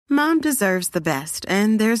Mom deserves the best,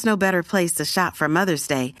 and there's no better place to shop for Mother's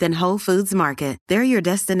Day than Whole Foods Market. They're your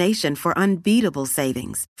destination for unbeatable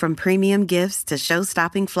savings, from premium gifts to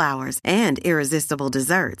show-stopping flowers and irresistible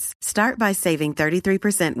desserts. Start by saving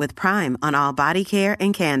 33% with Prime on all body care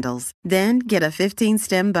and candles. Then get a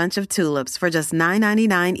 15-stem bunch of tulips for just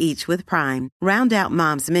 $9.99 each with Prime. Round out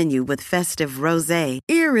Mom's menu with festive rosé,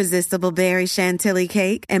 irresistible berry chantilly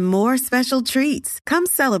cake, and more special treats. Come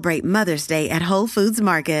celebrate Mother's Day at Whole Foods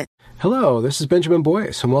Market. Hello, this is Benjamin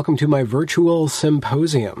Boyce, and welcome to my virtual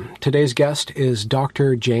symposium. Today's guest is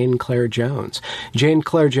Dr. Jane Clare Jones. Jane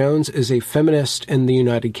Clare Jones is a feminist in the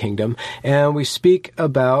United Kingdom, and we speak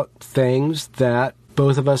about things that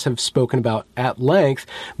both of us have spoken about at length,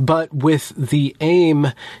 but with the aim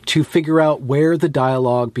to figure out where the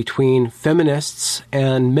dialogue between feminists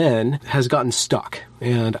and men has gotten stuck.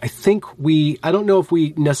 And I think I don't know if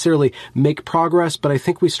we necessarily make progress, but I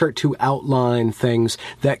think we start to outline things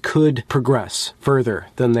that could progress further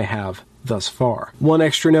than they have thus far. One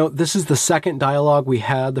extra note, this is the second dialogue we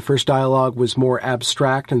had. The first dialogue was more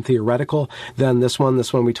abstract and theoretical than this one.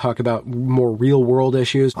 This one we talk about more real-world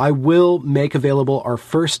issues. I will make available our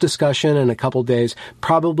first discussion in a couple days,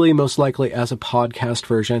 probably most likely as a podcast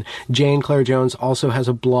version. Jane Clare Jones also has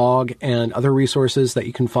a blog and other resources that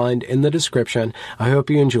you can find in the description. I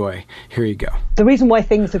hope you enjoy. Here you go. The reason why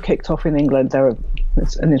things have kicked off in England,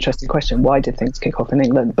 it's an interesting question. Why did things kick off in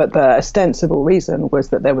England? But the ostensible reason was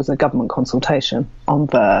that there was a government consultation on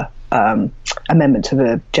the amendment to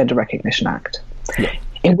the Gender Recognition Act,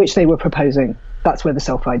 in which they were proposing, that's where the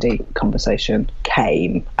self-ID conversation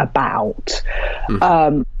came about,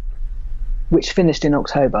 which finished in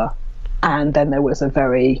October. And then there was a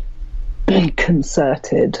very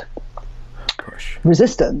concerted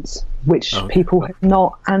resistance, which people had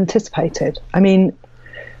not anticipated. I mean,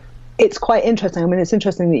 it's quite interesting. I mean, it's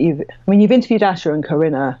interesting that you've interviewed Asha and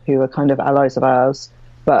Corinna, who are kind of allies of ours,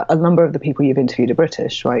 but a number of the people you've interviewed are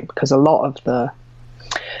British, right? Because a lot of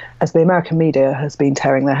as the American media has been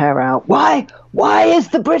tearing their hair out, why is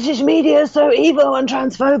the British media so evil and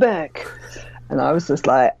transphobic? And I was just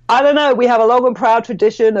like, I don't know. We have a long and proud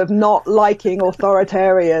tradition of not liking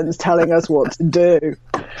authoritarians telling us what to do.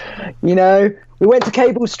 You know, we went to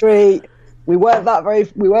Cable Street. We weren't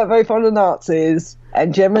very fond of Nazis.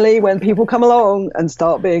 And generally, when people come along and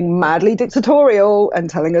start being madly dictatorial and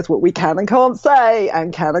telling us what we can and can't say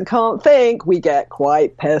and can and can't think, we get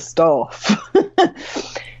quite pissed off.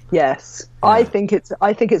 Yes, yeah. I think it's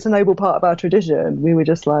a noble part of our tradition. We were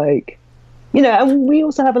just like, you know, and we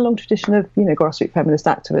also have a long tradition of, you know, grassroots feminist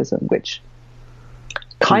activism, which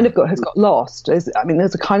kind of has got lost. There's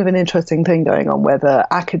a kind of an interesting thing going on where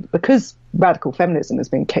because radical feminism has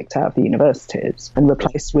been kicked out of the universities and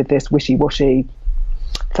replaced with this wishy-washy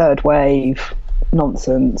third wave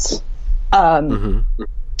nonsense. A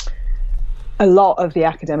lot of the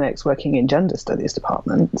academics working in gender studies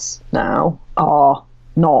departments now are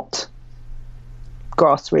not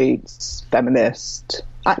grassroots feminist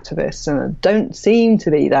activists and don't seem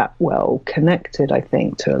to be that well connected, I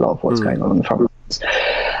think, to a lot of what's going on the front lines.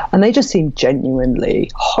 And they just seem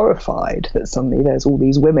genuinely horrified that suddenly there's all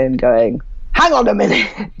these women going, hang on a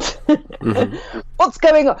minute, what's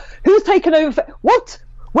going on? Who's taken over? What?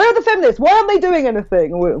 Where are the feminists? Why aren't they doing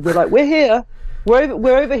anything? And we're like, we're here.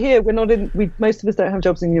 We're over here. We're not in. Most of us don't have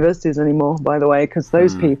jobs in universities anymore, by the way, because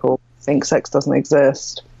those people think sex doesn't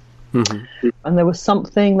exist. And there was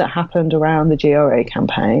something that happened around the GRA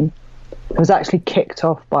campaign. It was actually kicked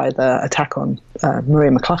off by the attack on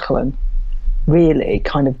Maria McLachlan. Really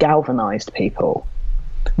kind of galvanized people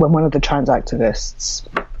when one of the trans activists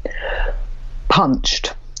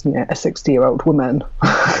punched, you know, a 60-year-old woman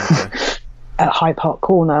at Hyde Park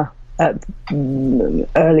Corner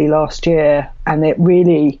early last year, and it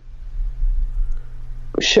really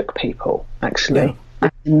shook people, actually.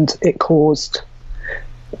 And it caused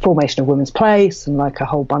formation of Women's Place and like a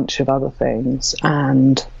whole bunch of other things,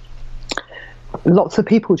 and lots of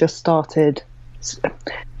people just started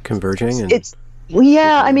converging. It's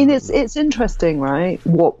interesting, right?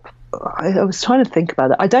 What I was trying to think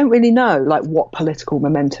about it. I don't really know like what political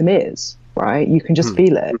momentum is, right? You can just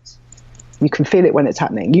feel it. You can feel it when it's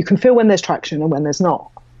happening. You can feel when there's traction and when there's not.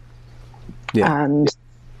 Yeah.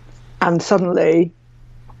 And suddenly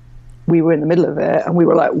we were in the middle of it and we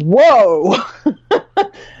were like, whoa,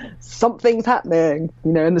 something's happening,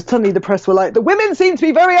 you know, and suddenly the press were like, the women seem to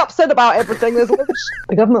be very upset about everything.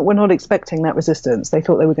 The government were not expecting that resistance. They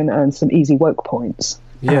thought they were going to earn some easy woke points.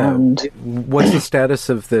 Yeah. And what's the status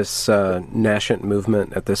of this nascent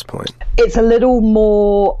movement at this point? It's a little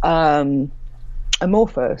more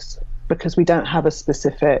amorphous because we don't have a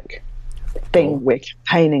specific thing we're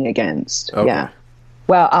campaigning against. Okay. Yeah.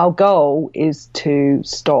 Well, our goal is to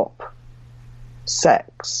stop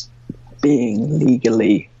sex being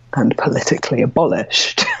legally and politically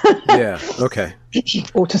abolished. Yeah, okay.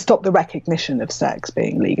 Or to stop the recognition of sex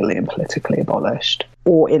being legally and politically abolished.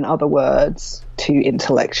 Or, in other words, to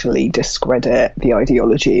intellectually discredit the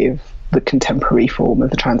ideology of the contemporary form of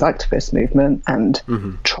the trans activist movement and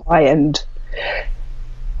try and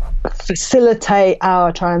facilitate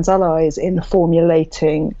our trans allies in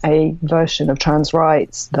formulating a version of trans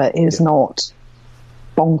rights that is not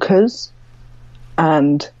bonkers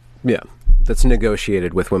and that's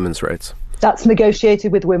negotiated with women's rights. That's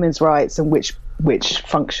negotiated with women's rights and which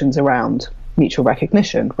functions around mutual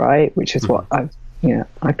recognition, right? Which is what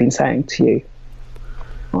I've been saying to you.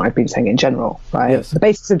 Or I've been saying in general, right? Yes. The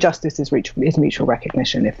basis of justice is mutual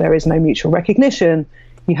recognition. If there is no mutual recognition,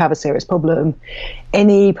 you have a serious problem.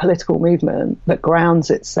 Any political movement that grounds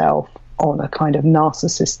itself on a kind of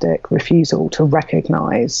narcissistic refusal to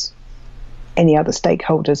recognize any other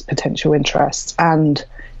stakeholders' potential interests and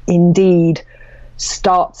indeed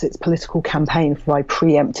starts its political campaign by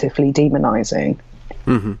preemptively demonizing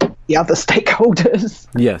the other stakeholders.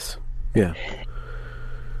 Yes. Yeah.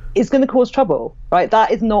 Is going to cause trouble, right?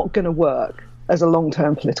 That is not going to work as a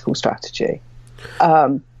long-term political strategy.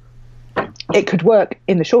 It could work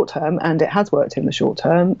in the short term, and it has worked in the short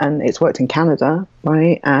term, and it's worked in Canada,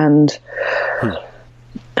 right? And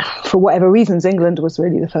for whatever reasons, England was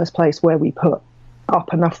really the first place where we put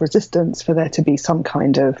up enough resistance for there to be some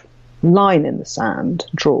kind of line in the sand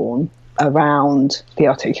drawn around the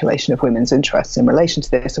articulation of women's interests in relation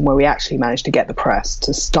to this, and where we actually managed to get the press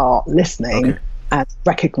to start listening and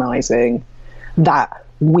recognizing that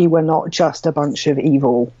we were not just a bunch of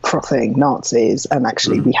evil, frothing Nazis, and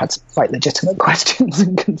actually we had some quite legitimate questions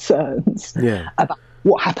and concerns about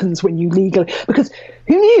what happens when you legally... Because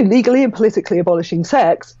who knew legally and politically abolishing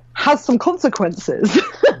sex has some consequences?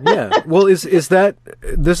 Yeah. Well, is that...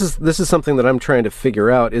 This is something that I'm trying to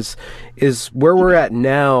figure out, is where we're at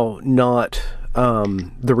now not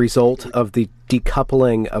the result of the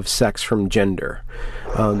decoupling of sex from gender?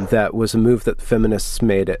 That was a move that feminists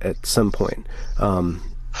made at some point.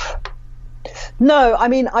 No, I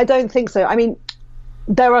mean, I don't think so. I mean,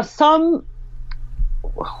 there are some...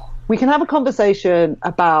 We can have a conversation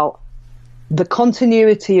about the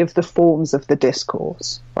continuity of the forms of the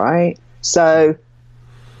discourse, right? So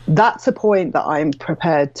that's a point that I'm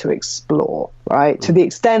prepared to explore, right? To the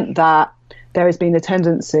extent that there has been a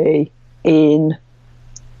tendency in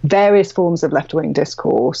various forms of left-wing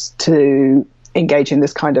discourse to engage in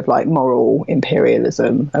this kind of like moral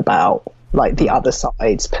imperialism about like the other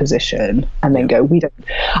side's position and then go, we don't...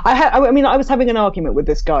 I was having an argument with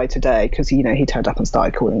this guy today because, he turned up and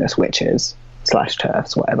started calling us witches /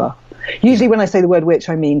 TERFs, whatever. Usually when I say the word witch,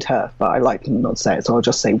 I mean TERF, but I like not to say it, so I'll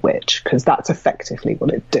just say witch because that's effectively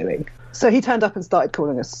what it's doing. So he turned up and started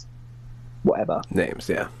calling us whatever. Names,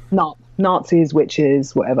 yeah. Nazis,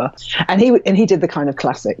 witches, whatever. And he did the kind of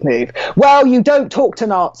classic move. Well, you don't talk to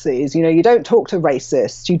Nazis, you don't talk to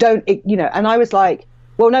racists, you don't, and I was like,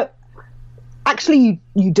 well, no, actually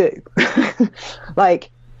you do.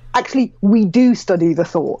 Actually, we do study the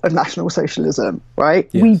thought of National Socialism, right?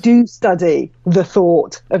 Yes. We do study the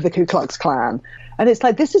thought of the Ku Klux Klan. And it's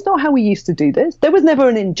like, this is not how we used to do this. There was never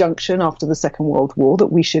an injunction after the Second World War that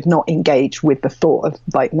we should not engage with the thought of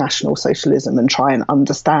like National Socialism and try and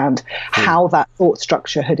understand how that thought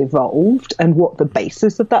structure had evolved and what the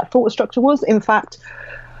basis of that thought structure was. In fact,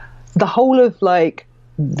 the whole of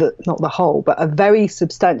not the whole, but a very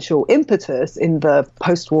substantial impetus in the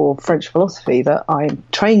post-war French philosophy that I'm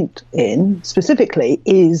trained in specifically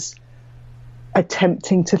is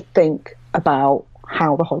attempting to think about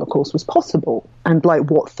how the Holocaust was possible and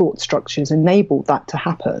like what thought structures enabled that to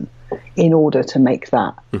happen in order to make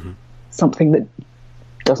that something that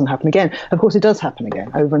doesn't happen again. Of course, it does happen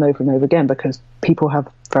again over and over and over again because people have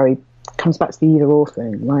comes back to the either or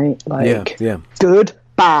thing, right? Like good,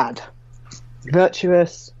 bad,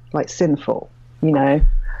 virtuous, like sinful,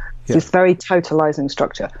 this very totalizing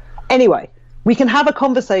structure. Anyway, we can have a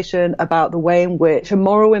conversation about the way in which a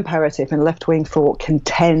moral imperative and left-wing thought can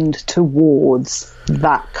tend towards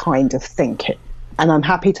that kind of thinking. And I'm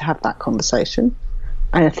happy to have that conversation.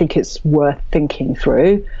 And I think it's worth thinking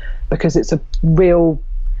through because it's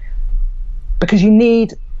because you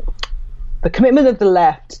need the commitment of the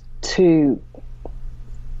left to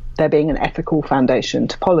there being an ethical foundation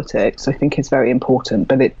to politics, I think is very important,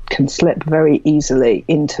 but it can slip very easily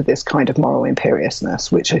into this kind of moral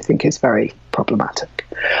imperiousness, which I think is very problematic.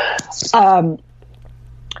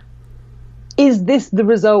 Is this the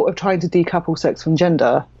result of trying to decouple sex from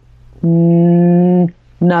gender?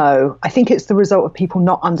 No, I think it's the result of people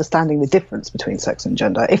not understanding the difference between sex and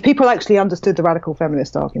gender. If people actually understood the radical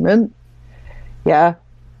feminist argument, yeah.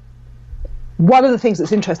 One of the things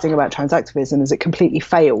that's interesting about trans activism is it completely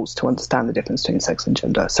fails to understand the difference between sex and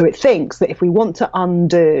gender. So it thinks that if we want to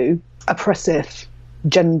undo oppressive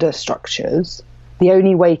gender structures, the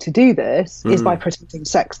only way to do this is by pretending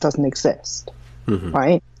sex doesn't exist,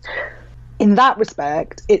 right? In that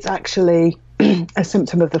respect, it's actually a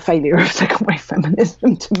symptom of the failure of second wave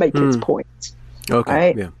feminism to make its point. Okay,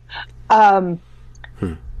 right? yeah.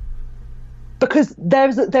 Because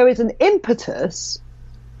there is an impetus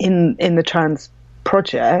in the trans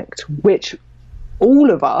project, which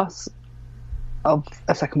all of us of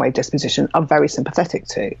a second wave disposition are very sympathetic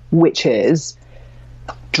to, which is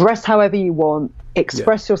dress however you want,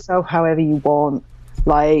 express yourself however you want.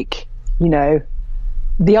 Like, you know,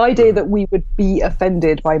 the idea that we would be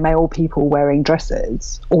offended by male people wearing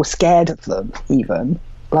dresses or scared of them even,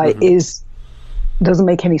 like, doesn't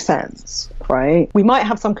make any sense, right? We might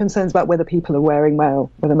have some concerns about whether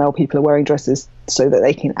male people are wearing dresses so that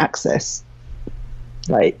they can access,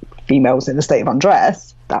 like, females in a state of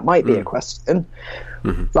undress. That might be a question,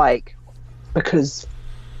 like, because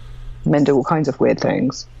men do all kinds of weird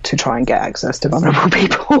things to try and get access to vulnerable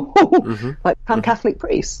people, like become Catholic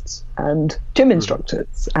priests and gym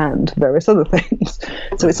instructors and various other things.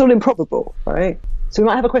 So it's all improbable, right? So we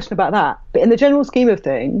might have a question about that. But in the general scheme of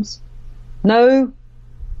things, no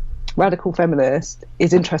radical feminist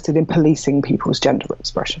is interested in policing people's gender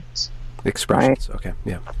expressions. Expressions, right? Okay,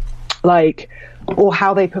 yeah. Like, or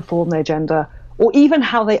how they perform their gender, or even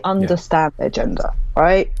how they understand their gender,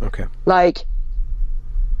 right? Okay. Like,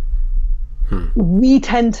 we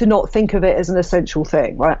tend to not think of it as an essential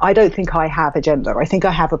thing, right? I don't think I have a gender. I think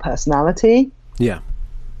I have a personality. Yeah.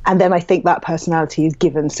 And then I think that personality is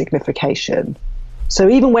given signification. So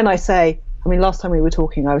even when I say, I mean, last time we were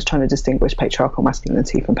talking, I was trying to distinguish patriarchal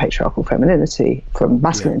masculinity from patriarchal femininity, from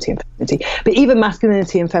masculinity and femininity. But even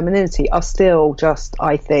masculinity and femininity are still just,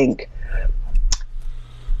 I think,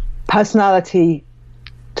 personality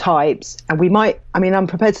types. And we might, I mean, I'm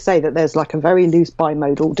prepared to say that there's like a very loose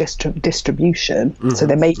bimodal distribution. So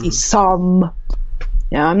there may be some,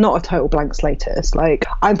 I'm not a total blank slatist. Like,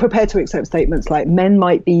 I'm prepared to accept statements like men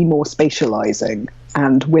might be more spatializing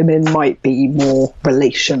and women might be more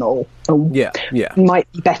relational.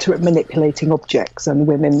 Might be better at manipulating objects, and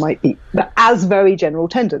women might be, but as very general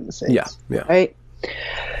tendencies. Right?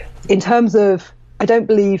 In terms of, I don't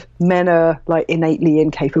believe men are like innately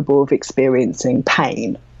incapable of experiencing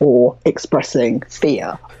pain or expressing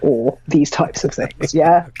fear or these types of things.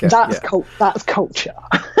 Yeah, okay, that's culture.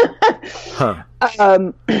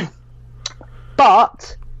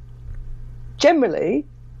 But generally,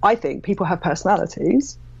 I think people have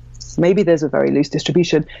personalities. Maybe there's a very loose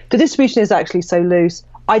distribution. The distribution is actually so loose,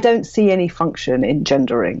 I don't see any function in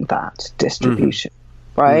gendering that distribution,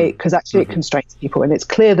 right? Because actually it constrains people, and it's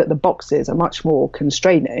clear that the boxes are much more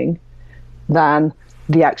constraining than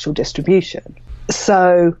the actual distribution.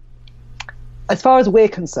 So as far as we're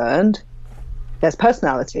concerned, there's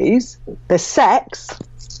personalities, there's sex,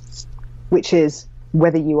 which is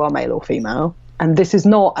whether you are male or female. And this is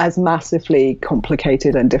not as massively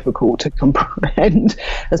complicated and difficult to comprehend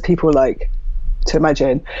as people like to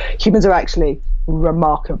imagine. Humans are actually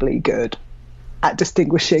remarkably good at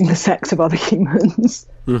distinguishing the sex of other humans,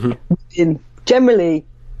 generally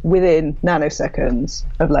within nanoseconds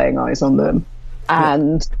of laying eyes on them.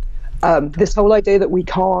 And this whole idea that we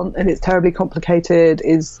can't, and it's terribly complicated,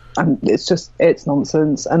 is it's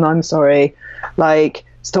nonsense. And I'm sorry, like,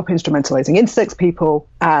 stop instrumentalizing intersex people.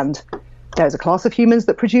 And there's a class of humans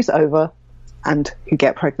that produce ova and who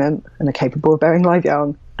get pregnant and are capable of bearing live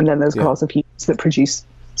young. And then there's a class of humans that produce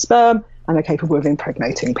sperm and are capable of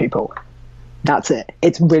impregnating people. That's it.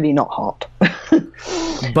 It's really not hard.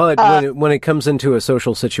 But when it comes into a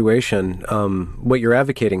social situation, what you're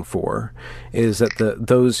advocating for is that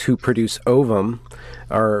those who produce ovum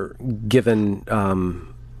are given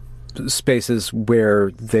spaces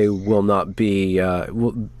where they will not be,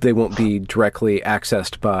 they won't be directly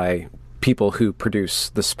accessed by people who produce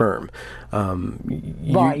the sperm.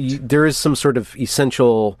 There is some sort of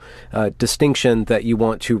essential distinction that you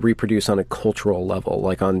want to reproduce on a cultural level,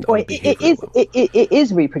 like on behavioral level. It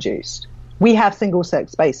is reproduced. We have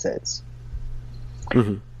single-sex spaces,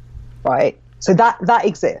 right? So that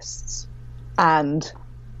exists, and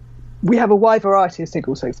we have a wide variety of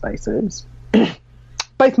single-sex spaces,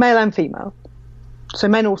 both male and female. So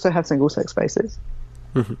men also have single-sex spaces.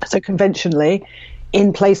 So conventionally,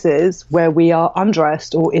 in places where we are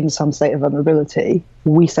undressed or in some state of vulnerability,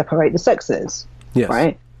 we separate the sexes,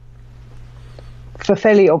 right? for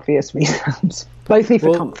fairly obvious reasons, mostly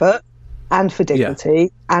for comfort and for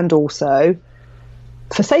dignity, and also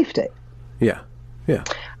for safety. Yeah, yeah.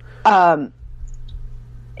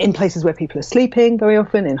 In places where people are sleeping very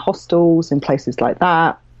often, in hostels, in places like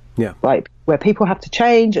that. Yeah. Right, where people have to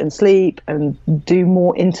change and sleep and do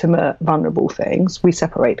more intimate, vulnerable things, we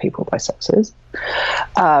separate people by sexes.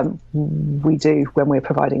 We do when we're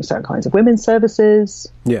providing certain kinds of women's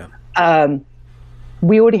services. Yeah.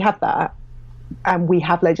 We already have that, and we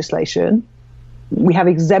have legislation. We have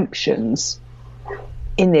exemptions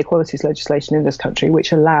in the equalities legislation in this country,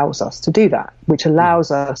 which allows us to do that, which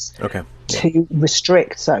allows us to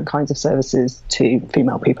restrict certain kinds of services to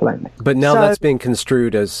female people only. But now that's being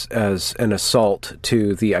construed as an assault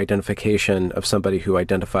to the identification of somebody who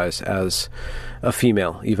identifies as a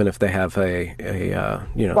female, even if they have the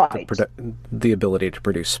ability to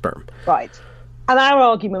produce sperm. Right. And our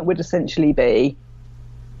argument would essentially be,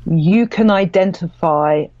 you can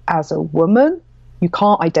identify as a woman, you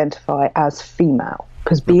can't identify as female,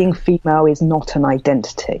 because being female is not an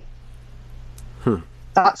identity.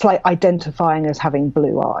 That's like identifying as having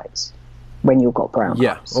blue eyes when you've got brown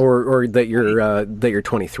eyes. Or that you're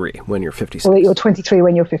 23 when you're 56. Or that you're 23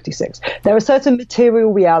 when you're 56. There are certain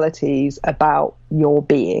material realities about your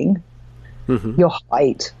being, your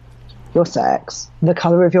height, your sex, the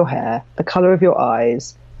colour of your hair, the colour of your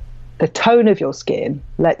eyes, the tone of your skin.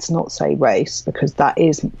 Let's not say race, because that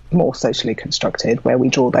is more socially constructed, where we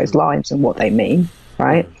draw those lines and what they mean,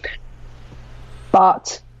 right?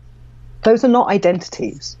 But those are not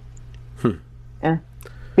identities. Yeah?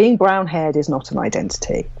 Being brown-haired is not an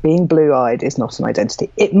identity. Being blue-eyed is not an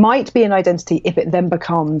identity. It might be an identity if it then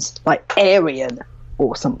becomes like Aryan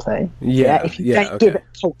or something. If you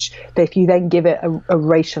then give it a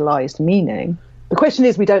racialized meaning. The question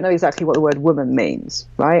is, we don't know exactly what the word woman means,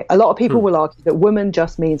 right? A lot of people will argue that woman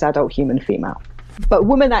just means adult human female. But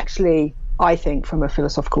woman actually, I think, from a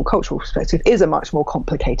philosophical, cultural perspective, is a much more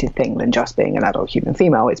complicated thing than just being an adult human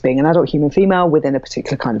female. It's being an adult human female within a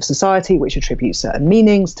particular kind of society, which attributes certain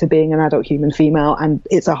meanings to being an adult human female, and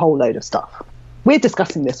it's a whole load of stuff. We're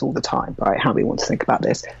discussing this all the time, right, how we want to think about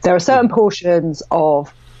this. There are certain portions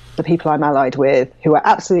of the people I'm allied with who are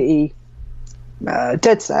absolutely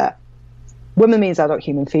dead set. Woman means adult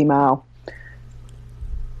human female.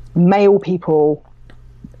 Male people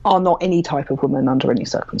are not any type of woman under any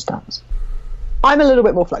circumstance. I'm a little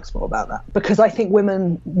bit more flexible about that, because I think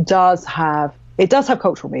women does have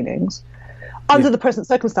cultural meanings. Under the present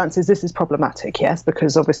circumstances, this is problematic, yes,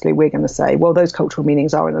 because obviously we're going to say, well, those cultural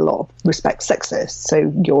meanings are in a lot of respects sexist.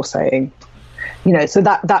 So you're saying, so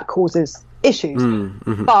that causes issues.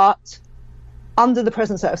 But under the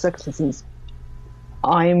present set of circumstances,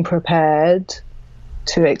 I'm prepared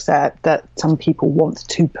to accept that some people want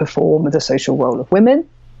to perform the social role of women,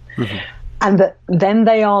 and that then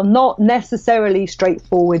they are not necessarily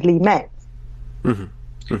straightforwardly men.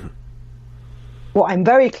 What I'm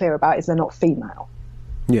very clear about is they're not female.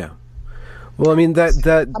 Yeah. Well, I mean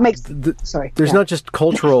that makes There's not just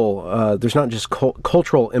cultural. There's not just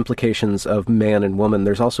cultural implications of man and woman.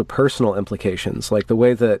 There's also personal implications. Like the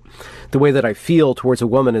way that I feel towards a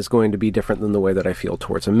woman is going to be different than the way that I feel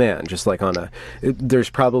towards a man. Just like I'm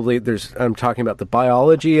talking about the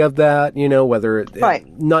biology of that. Whether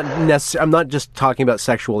I'm not just talking about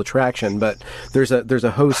sexual attraction, but there's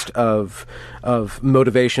a host of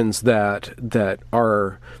motivations that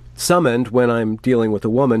are summoned when I'm dealing with a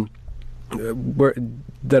woman,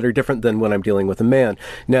 that are different than when I'm dealing with a man.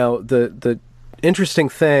 Now, the interesting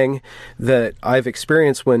thing that I've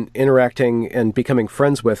experienced when interacting and becoming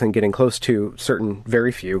friends with and getting close to certain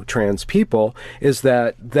very few trans people is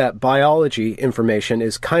that biology information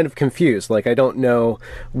is kind of confused. Like I don't know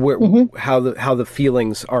how the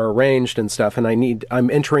feelings are arranged and stuff, and I'm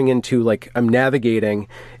entering into, like, I'm navigating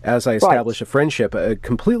as I establish a friendship, a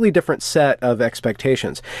completely different set of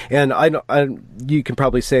expectations. And you can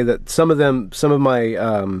probably say that some of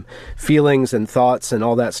my feelings and thoughts and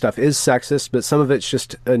all that stuff is sexist, but some of it's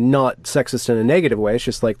just not sexist in a negative way. It's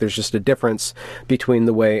just like there's just a difference between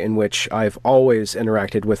the way in which I've always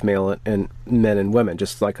interacted with male and men and women,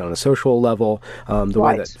 just like on a social level, the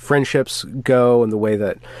way that friendships go and the way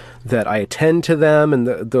that I attend to them and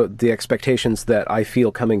the expectations that I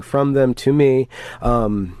feel coming from them to me.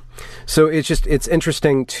 So it's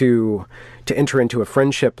interesting to enter into a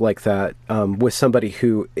friendship like that with somebody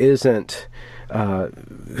who isn't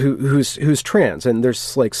who's trans, and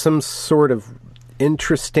there's like some sort of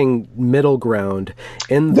interesting middle ground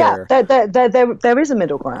in there. Yeah, there is a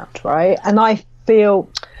middle ground, right? And I feel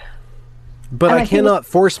But I cannot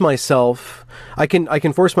force myself. I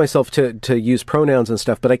can force myself to use pronouns and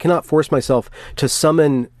stuff, but I cannot force myself to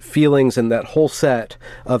summon feelings and that whole set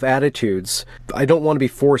of attitudes. I don't want to be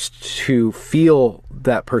forced to feel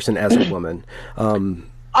that person as a woman.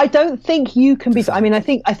 I don't think you can be. I mean, I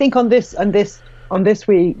think on this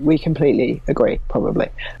we completely agree. Probably.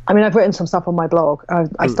 I mean, I've written some stuff on my blog.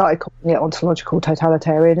 I started calling it ontological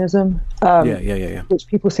totalitarianism. Yeah. Which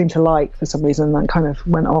people seem to like for some reason, and kind of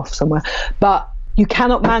went off somewhere. But you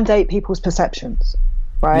cannot mandate people's perceptions,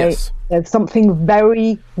 right? Yes. There's something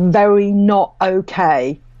very, very not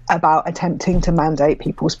okay about attempting to mandate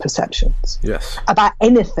people's perceptions. Yes. About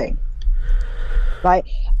anything. Right?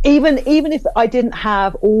 Even if I didn't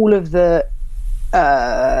have all of the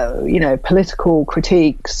political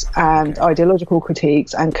critiques and ideological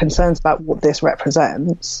critiques and concerns about what this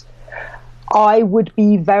represents, I would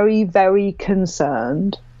be very, very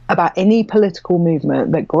concerned about any political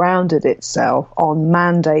movement that grounded itself on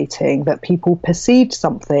mandating that people perceived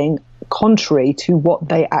something contrary to what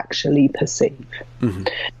they actually perceive. Mm-hmm.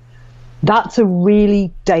 That's a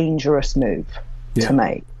really dangerous move to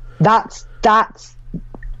make. That's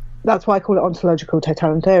why I call it ontological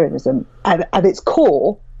totalitarianism. At its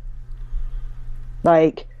core,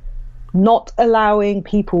 like, not allowing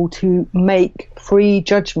people to make free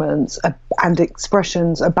judgments and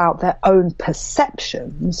expressions about their own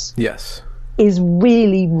perceptions is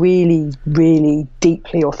really, really, really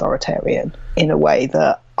deeply authoritarian in a way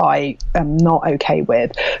that I am not okay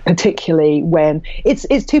with, particularly when it's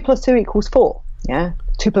 2 + 2 = 4. Yeah,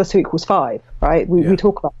 2 + 2 = 5. Right? We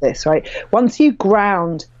talk about this, right? Once you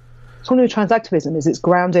ground. One of transactivism is it's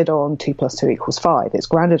grounded on 2 + 2 = 5. It's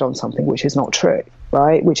grounded on something which is not true,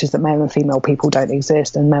 right? Which is that male and female people don't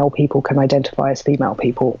exist, and male people can identify as female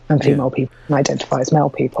people, and female people can identify as male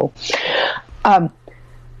people. And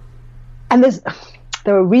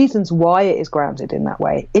there are reasons why it is grounded in that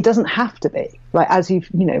way. It doesn't have to be. Like, as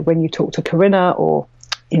when you talk to Corinna or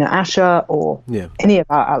Asha or any of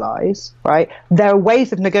our allies, right? There are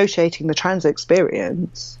ways of negotiating the trans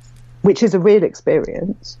experience, which is a real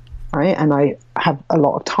experience. Right, and I have a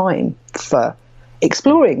lot of time for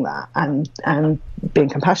exploring that and being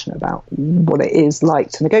compassionate about what it is like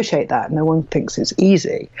to negotiate that. No one thinks it's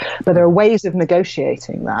easy, but there are ways of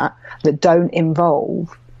negotiating that don't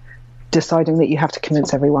involve deciding that you have to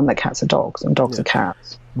convince everyone that cats are dogs and dogs are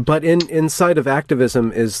cats. But inside of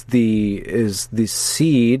activism is the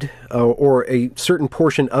seed, or a certain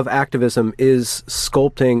portion of activism is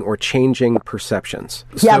sculpting or changing perceptions.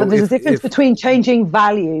 Yeah, but there's a difference between changing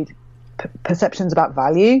perceptions about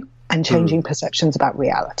value and changing perceptions about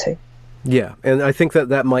reality. Yeah, and I think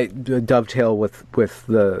that might dovetail with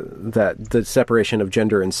the separation of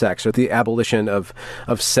gender and sex, or the abolition of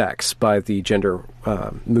sex by the gender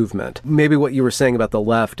movement. Maybe what you were saying about the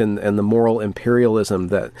left and the moral imperialism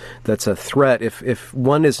that's a threat. If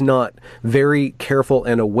one is not very careful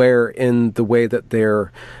and aware in the way that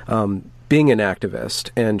they're being an activist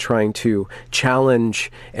and trying to challenge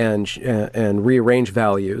and rearrange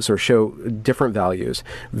values or show different values,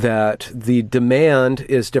 that the demand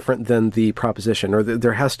is different than the proposition, or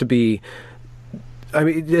there has to be. I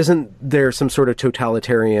mean, isn't there some sort of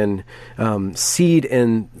totalitarian seed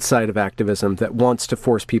inside of activism that wants to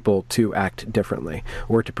force people to act differently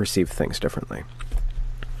or to perceive things differently?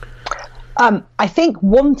 I think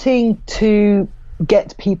wanting to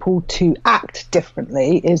get people to act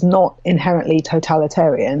differently is not inherently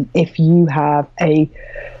totalitarian if you have a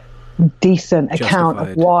decent account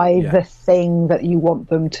of why the thing that you want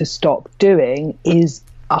them to stop doing is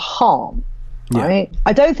a harm, right?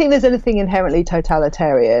 I don't think there's anything inherently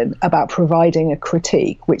totalitarian about providing a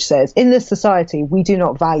critique which says, in this society, we do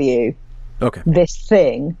not value this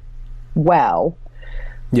thing well.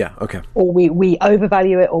 Yeah, okay. Or we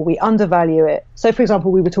overvalue it or we undervalue it. So, for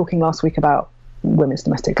example, we were talking last week about women's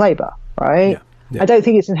domestic labour, right? I don't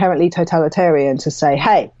think it's inherently totalitarian to say,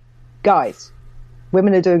 hey, guys,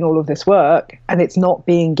 women are doing all of this work and it's not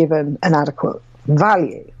being given an adequate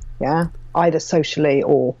value, either socially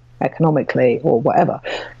or economically or whatever,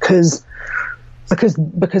 because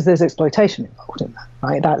there's exploitation involved in that,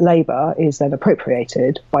 right? That labour is then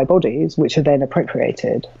appropriated by bodies, which are then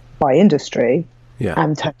appropriated by industry,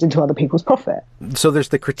 and turned into other people's profit. So there's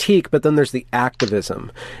the critique, but then there's the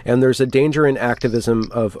activism. And there's a danger in activism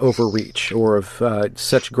of overreach, or of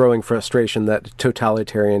such growing frustration that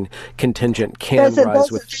totalitarian contingent can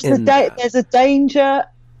rise within that. There's a danger.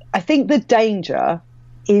 I think the danger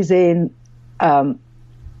is in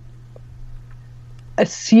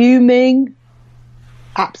assuming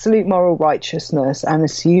absolute moral righteousness and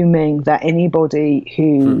assuming that anybody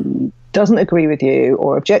who doesn't agree with you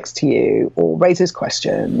or objects to you or raises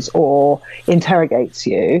questions or interrogates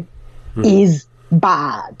you is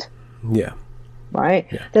bad. Yeah. Right?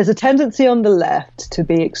 Yeah. There's a tendency on the left to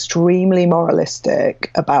be extremely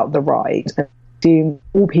moralistic about the right and assume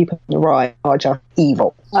all people on the right are just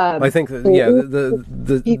evil. I think that,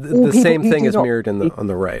 the same thing is mirrored on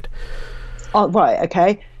the right. Right,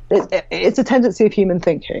 okay. It's a tendency of human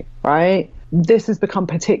thinking, right? This has become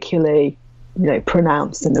particularly,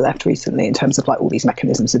 pronounced in the left recently in terms of like all these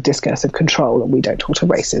mechanisms of discursive control, and we don't talk to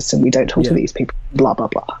racists and we don't talk to these people, blah, blah,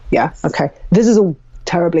 blah. Yeah, okay. This is all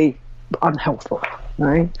terribly unhelpful,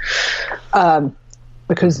 right?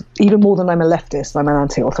 Because even more than I'm a leftist, I'm an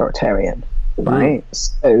anti-authoritarian, right?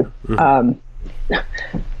 So,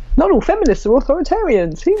 not all feminists are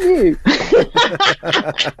authoritarians. Who knew?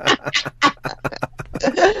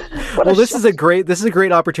 Well, this is a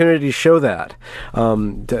great opportunity to show that,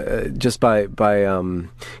 just by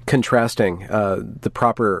contrasting the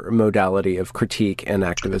proper modality of critique and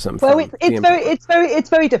activism. Well, it's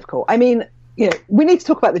very difficult. I mean, we need to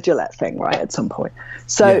talk about the Gillette thing, right? At some point.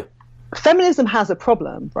 So, feminism has a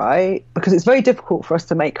problem, right? Because it's very difficult for us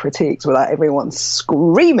to make critiques without everyone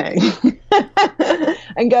screaming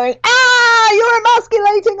and going, you're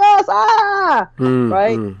emasculating us,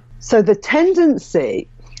 right? So the tendency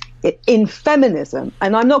in feminism,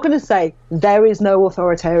 and I'm not going to say there is no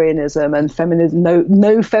authoritarianism and feminism,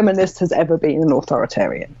 no feminist has ever been an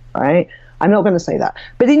authoritarian, right? I'm not going to say that.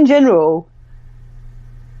 But in general,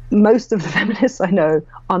 most of the feminists I know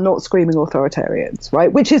are not screaming authoritarians,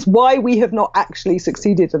 right? Which is why we have not actually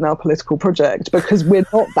succeeded in our political project, because we're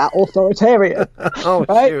not that authoritarian.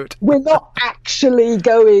 Right? Shoot. We're not actually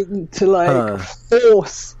going to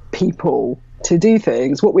force people to do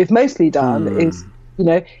things. What we've mostly done is,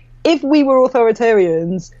 if we were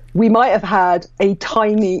authoritarians, we might have had a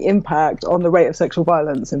tiny impact on the rate of sexual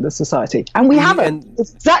violence in the society. And we haven't.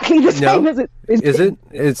 It's exactly the same as it is. Is it?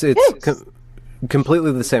 It's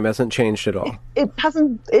completely the same. It hasn't changed at all. It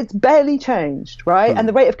hasn't. It's barely changed, right? And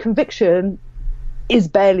the rate of conviction is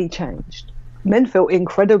barely changed. Men feel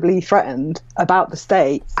incredibly threatened about the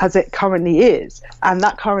state as it currently is. And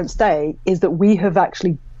that current state is that we have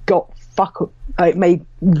actually made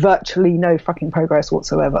virtually no fucking progress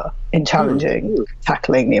whatsoever in challenging,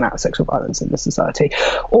 tackling the amount of sexual violence in the society,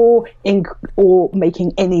 or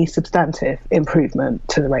making any substantive improvement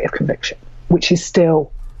to the rate of conviction, which is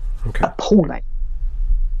still appalling.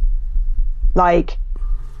 Like,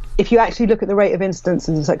 if you actually look at the rate of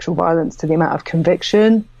instances of sexual violence to the amount of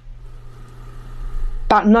conviction,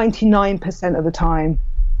 about 99% of the time,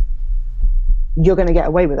 you're going to get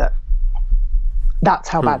away with it. That's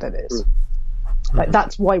how bad it is. Like,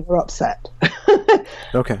 that's why we're upset.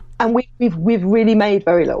 Okay. And we've really made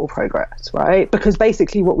very little progress, right? Because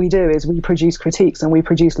basically what we do is we produce critiques and we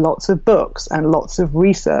produce lots of books and lots of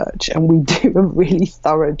research, and we do a really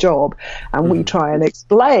thorough job, and we try and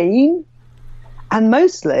explain, and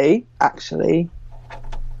mostly, actually,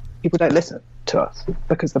 people don't listen to us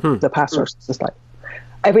because the power structure is just like,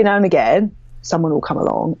 every now and again, someone will come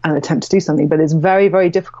along and attempt to do something, but it's very,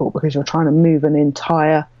 very difficult because you're trying to move an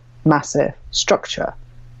entire massive structure,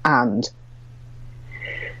 and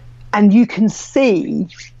you can see,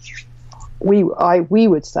 we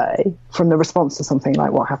would say, from the response to something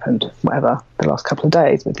like what happened, the last couple of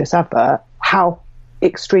days with this advert, how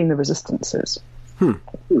extreme the resistance is.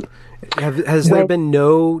 Has there been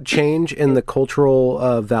no change in the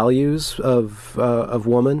cultural values of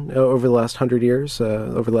woman over the last 100 years,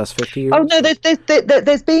 over the last 50 years? Oh, no,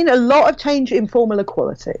 there's been a lot of change in formal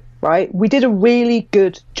equality, right? We did a really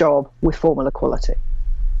good job with formal equality.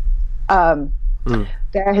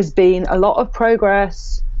 There has been a lot of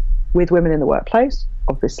progress with women in the workplace,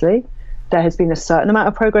 obviously. There has been a certain amount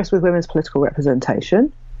of progress with women's political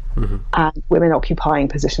representation and women occupying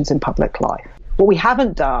positions in public life. What we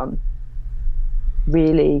haven't done,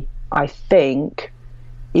 really, I think,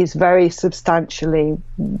 is very substantially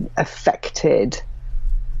affected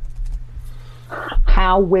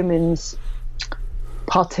how women's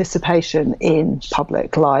participation in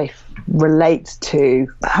public life relates to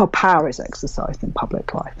how power is exercised in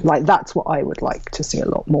public life. Like, that's what I would like to see a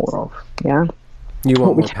lot more of. Yeah. You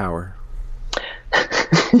want more power?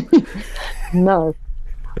 No,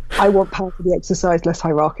 I want power to be exercised less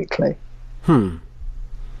hierarchically. I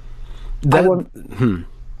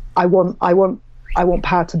want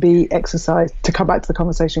power to be exercised. To come back to the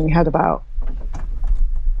conversation we had about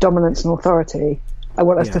dominance and authority, I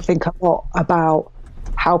want us to think a lot about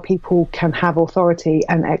how people can have authority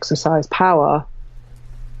and exercise power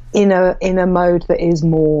in a mode that is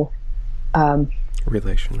more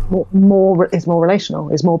relational, more relational,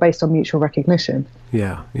 is more based on mutual recognition.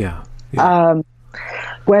 Yeah. Yeah.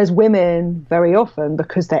 Whereas women, very often,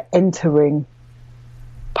 because they're entering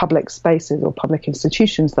public spaces or public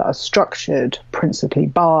institutions that are structured principally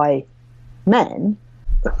by men,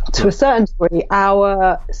 to a certain degree,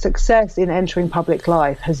 our success in entering public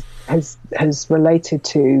life has related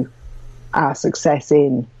to our success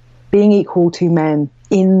in being equal to men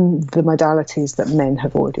in the modalities that men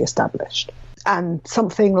have already established. And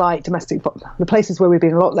something like the places where we've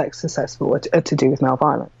been a lot less successful are to do with male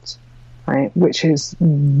violence, right? Which is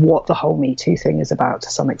what the whole Me Too thing is about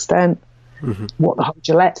to some extent, what the whole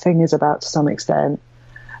Gillette thing is about to some extent.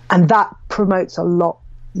 And that promotes a lot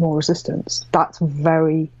more resistance. That's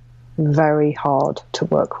very, very hard to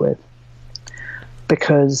work with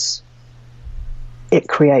because it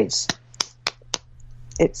creates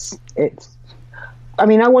I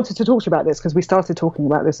mean, I wanted to talk to you about this because we started talking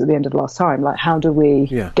about this at the end of last time. Like, how do we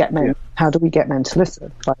get men? How do we get men to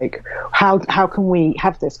listen? Like, how can we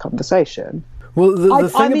have this conversation? Well, the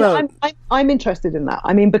thing about I'm interested in that.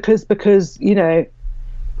 I mean, because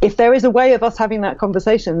if there is a way of us having that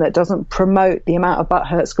conversation that doesn't promote the amount of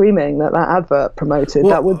butthurt screaming that advert promoted,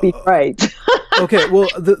 that would be great. Okay, well,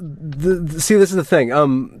 see, this is the thing.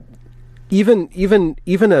 Even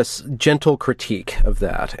a gentle critique of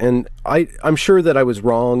that, and I'm sure that I was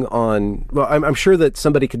wrong on. Well, I'm sure that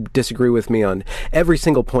somebody could disagree with me on every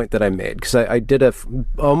single point that I made because I did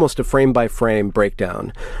almost a frame by frame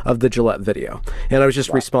breakdown of the Gillette video, and I was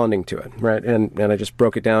just responding to it, right? And I just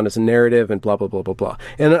broke it down as a narrative and blah blah blah blah blah.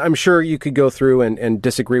 And I'm sure you could go through and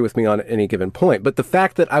disagree with me on any given point, but the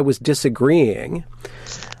fact that I was disagreeing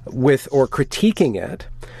with or critiquing it.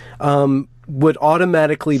 Would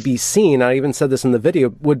automatically be seen, I even said this in the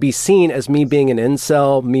video, would be seen as me being an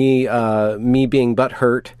incel, me being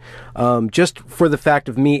butthurt, just for the fact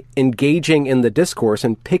of me engaging in the discourse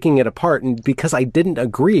and picking it apart. And because I didn't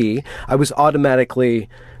agree, I was automatically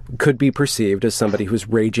could be perceived as somebody who's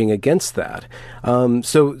raging against that.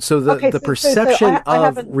 So the perception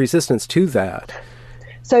of resistance to that.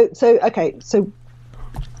 So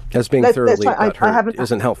as being thoroughly butthurt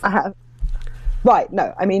isn't helpful. Right.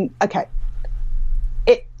 No, I mean, okay.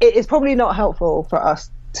 It is probably not helpful for us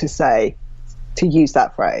to use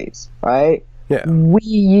that phrase, right? Yeah. We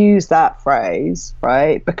use that phrase,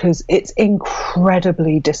 right, because it's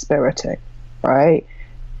incredibly dispiriting, right,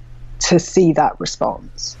 to see that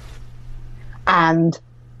response. And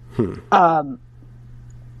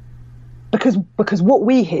because what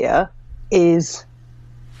we hear and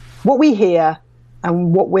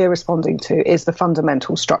what we're responding to is the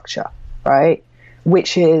fundamental structure, right?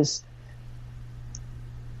 Which is,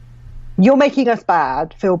 you're making us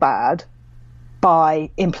feel bad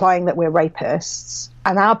by implying that we're rapists,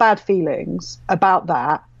 and our bad feelings about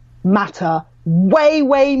that matter way,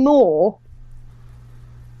 way more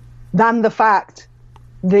than the fact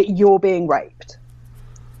that you're being raped.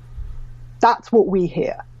 That's what we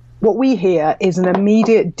hear. What we hear is an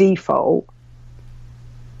immediate default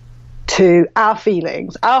to our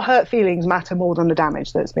feelings. Our hurt feelings matter more than the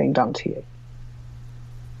damage that's being done to you.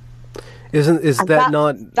 Is that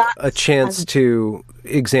not a chance to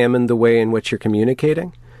examine the way in which you're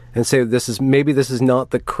communicating and say maybe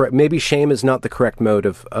shame is not the correct mode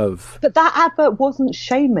of. But that advert wasn't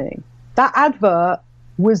shaming. That advert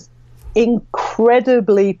was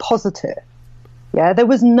incredibly positive. Yeah, there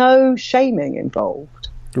was no shaming involved.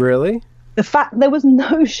 Really? There was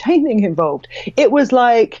no shaming involved. It was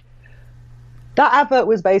like, that advert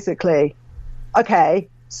was basically, okay,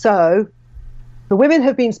 so the women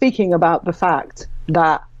have been speaking about the fact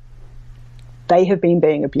that they have been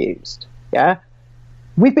being abused. Yeah.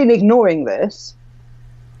 We've been ignoring this.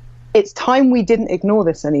 It's time we didn't ignore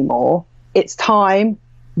this anymore. It's time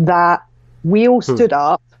that we all stood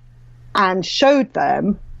up and showed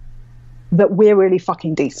them that we're really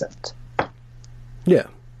fucking decent. Yeah.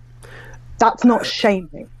 That's not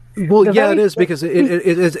shaming. Well, it is, because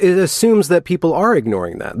it assumes that people are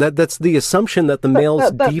ignoring that. That's the assumption that the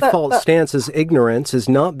male's default stance is ignorance, is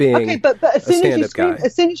not being as soon as you scream,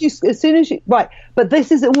 as soon as you right. But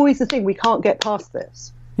this is always the thing. We can't get past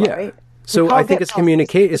this. Yeah. Right? So I think it's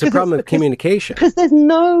It's a problem of communication. Because there's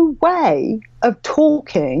no way of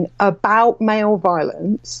talking about male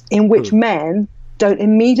violence in which men don't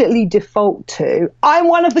immediately default to, I'm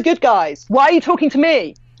one of the good guys. Why are you talking to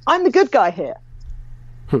me? I'm the good guy here.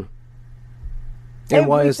 And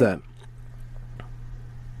why is that?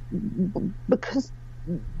 Because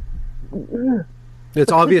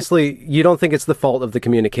it's obviously, you don't think it's the fault of the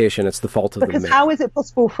communication, it's the fault of the man. Because how is it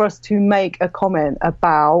possible for us to make a comment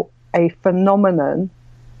about a phenomenon,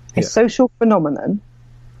 a social phenomenon,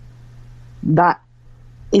 that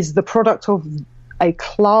is the product of a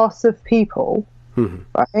class of people,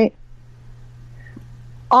 right,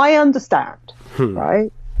 I understand,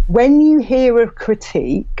 right? When you hear a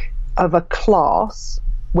critique of a class,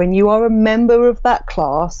 when you are a member of that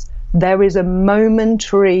class, there is a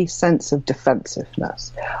momentary sense of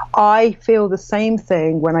defensiveness. I feel the same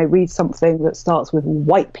thing when I read something that starts with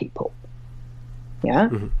white people. Yeah?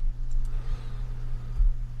 Mm-hmm.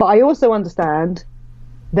 But I also understand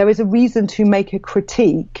there is a reason to make a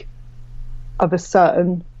critique of a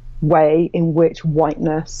certain way in which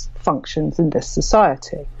whiteness functions in this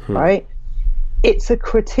society, right? It's a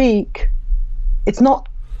critique. It's not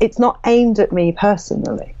aimed at me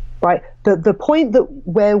personally, right? The point that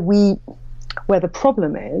where the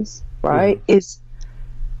problem is, right, is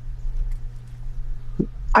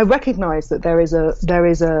I recognize that there is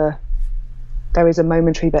a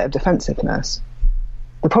momentary bit of defensiveness.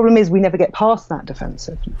 The problem is we never get past that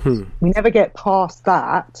defensiveness. We never get past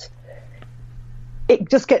that. It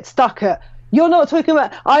just gets stuck at, you're not talking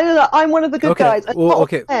about, I'm one of the good guys. Well,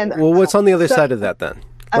 what's on the other side of that then?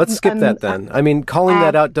 Let's skip that then. I mean, calling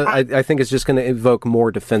that out, I think is just going to evoke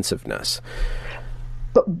more defensiveness.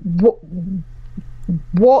 But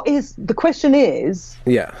what is, the question is,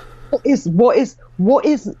 what is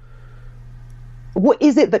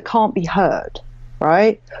it that can't be heard,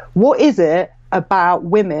 right? What is it about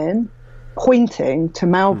women pointing to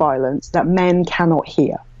male violence that men cannot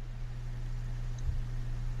hear?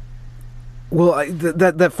 Well,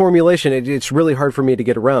 that formulation, it's really hard for me to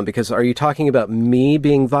get around, because are you talking about me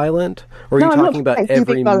being violent, or are you talking about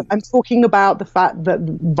every... I'm talking about the fact that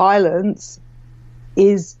violence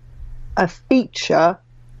is a feature,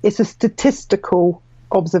 it's a statistical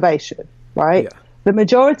observation, right? Yeah. The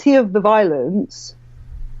majority of the violence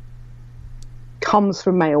comes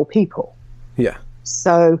from male people. Yeah.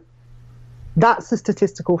 So that's a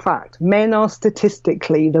statistical fact. Men are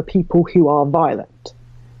statistically the people who are violent.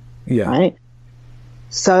 Yeah. Right.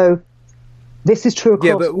 So this is true across.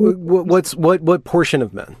 Yeah, but what portion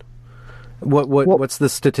of men? What's the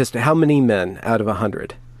statistic? How many men out of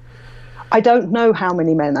 100? I don't know how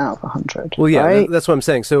many men out of 100. Well, yeah, right? That's what I'm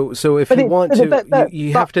saying. So if you want to,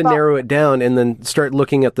 you have to narrow it down and then start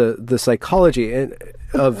looking at the psychology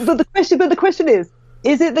of. But the question is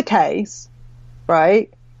it the case,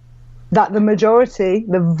 right, that the majority,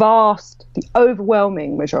 the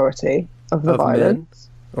overwhelming majority of the violence.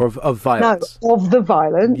 Or of violence? No, of the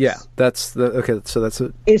violence. Yeah, that's so that's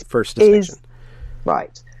a first distinction.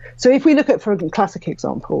 Right. So if we look at, for classic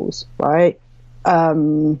examples, right,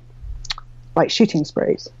 like shooting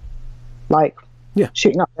sprees, like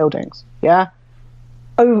shooting up buildings, those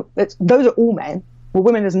are all men. Well,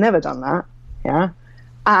 women has never done that,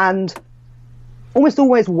 and almost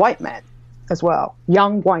always white men as well,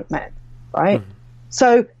 young white men, right? Mm-hmm.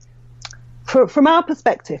 So from our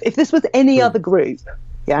perspective, if this was any other group,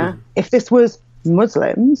 if this was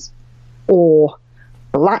Muslims or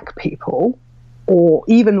black people or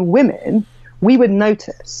even women, we would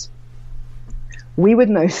notice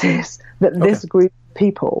that this group of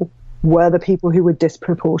people were the people who were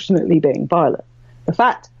disproportionately being violent. The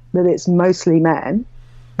fact that it's mostly men,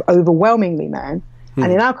 overwhelmingly men,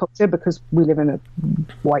 and in our culture, because we live in a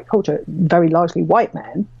white culture, very largely white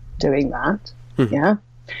men doing that,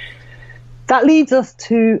 that leads us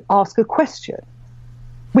to ask a question.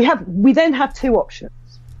 We then have two options,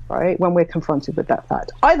 right, when we're confronted with that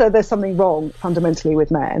fact. Either there's something wrong fundamentally with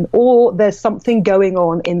men, or there's something going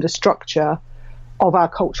on in the structure of our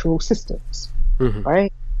cultural systems,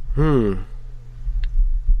 right? Okay.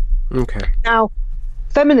 Now,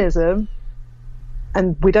 feminism,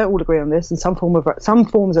 and we don't all agree on this, and some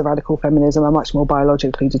forms of radical feminism are much more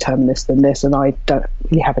biologically determinist than this, and I don't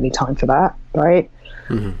really have any time for that, right?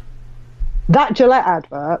 That Gillette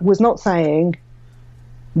advert was not saying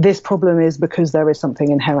this problem is because there is something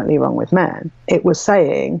inherently wrong with men. It was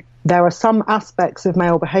saying there are some aspects of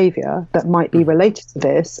male behavior that might be related to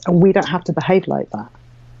this, and we don't have to behave like that.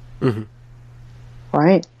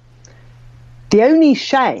 Right? The only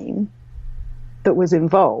shame that was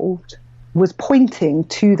involved was pointing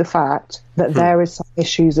to the fact that there is some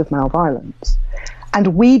issues of male violence.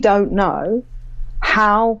 And we don't know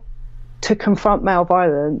how to confront male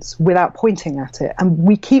violence without pointing at it. And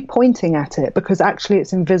we keep pointing at it because actually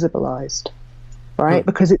it's invisibilized, right?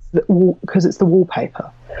 Because it's the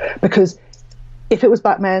wallpaper. Because if it was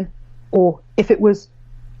black men, or if it was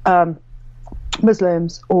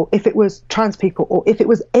Muslims, or if it was trans people, or if it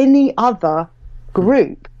was any other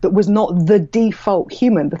group that was not the default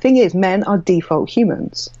human. The thing is, men are default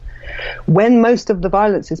humans. When most of the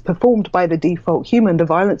violence is performed by the default human, the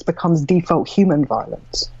violence becomes default human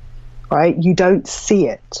violence, right? You don't see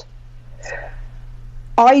it.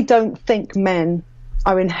 I don't think men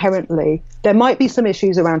are inherently there might be some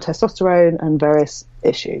issues around testosterone and various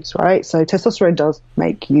issues, right? So testosterone does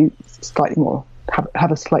make you slightly more,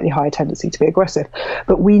 have a slightly higher tendency to be aggressive.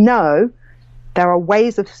 But we know there are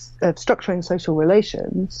ways of structuring social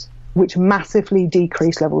relations which massively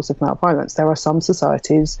decrease levels of male violence. There are some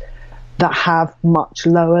societies that have much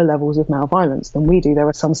lower levels of male violence than we do. There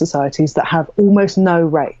are some societies that have almost no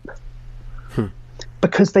rape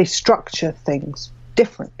because they structure things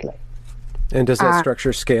differently. And does that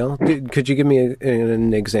structure scale? Could you give me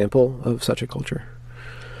an example of such a culture?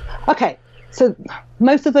 Okay, so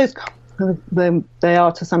most of those, they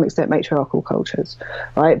are to some extent matriarchal cultures,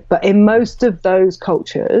 right? But in most of those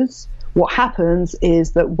cultures, what happens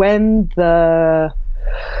is that when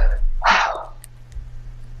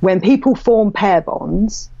people form pair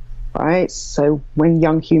bonds, right? So when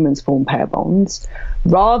young humans form pair bonds,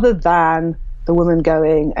 rather than the woman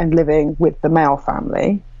going and living with the male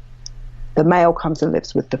family, the male comes and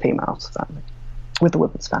lives with the female's family, with the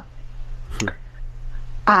woman's family.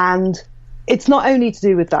 And it's not only to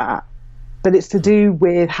do with that, but it's to do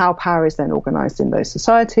with how power is then organized in those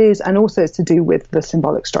societies, and also it's to do with the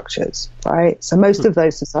symbolic structures, right? So most of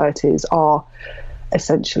those societies are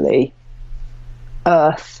essentially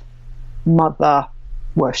earth mother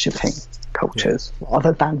worshipping cultures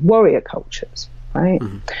rather than warrior cultures, right?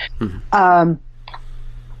 And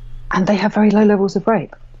they have very low levels of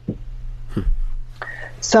rape.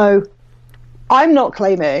 So I'm not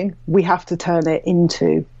claiming we have to turn it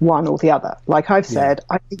into one or the other. Like I've said,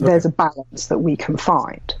 I think there's a balance that we can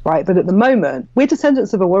find, right? But at the moment, we're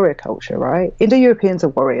descendants of a warrior culture, right? Indo-Europeans are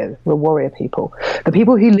warrior people. The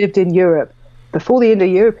people who lived in Europe before the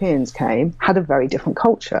Indo-Europeans came had a very different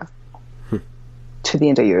culture to the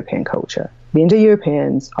Indo-European culture. The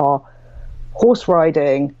Indo-Europeans are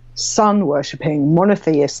horse-riding, sun-worshipping,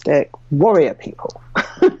 monotheistic warrior people.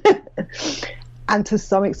 And to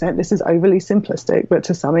some extent, this is overly simplistic, but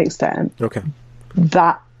to some extent,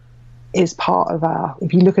 that is part of our,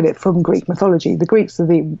 if you look at it from Greek mythology, the Greeks are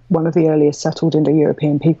one of the earliest settled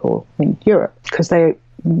Indo-European people in Europe, because the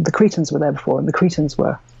Cretans were there before, and the Cretans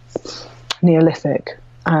were Neolithic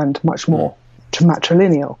and much more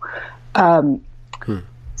matrilineal.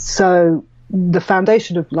 So the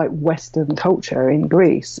foundation of like Western culture in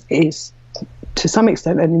Greece is, to some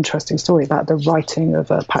extent, an interesting story about the writing of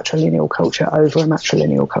a patrilineal culture over a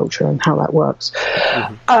matrilineal culture and how that works.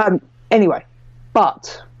 Anyway,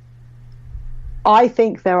 but I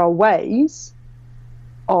think there are ways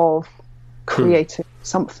of creating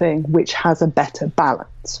something which has a better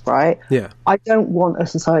balance, right? Yeah. I don't want a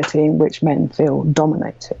society in which men feel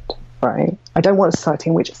dominated, right? I don't want a society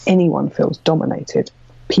in which anyone feels dominated.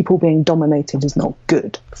 People being dominated is not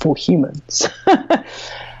good for humans.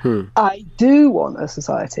 I do want a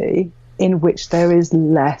society in which there is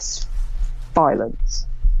less violence.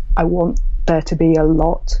 I want there to be a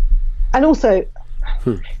lot. And also,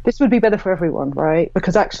 this would be better for everyone, right?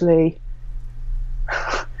 Because actually,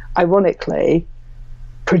 ironically,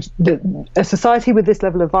 a society with this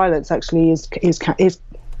level of violence actually is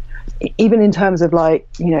even in terms of like,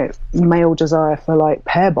 you know, male desire for like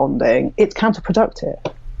pair bonding, it's counterproductive.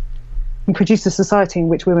 And produce a society in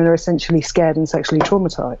which women are essentially scared and sexually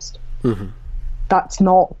traumatized. That's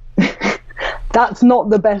not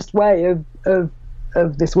the best way of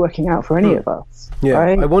this working out for any of us. Yeah,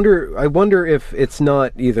 right? I wonder if it's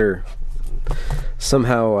not either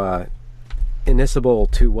somehow inimical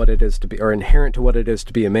to what it is to be, or inherent to what it is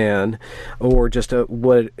to be a man, or just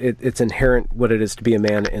it's inherent what it is to be a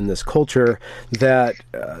man in this culture, that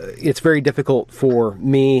it's very difficult for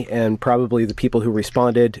me and probably the people who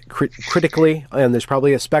responded critically, and there's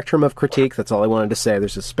probably a spectrum of critique, that's all I wanted to say,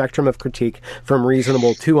 there's a spectrum of critique from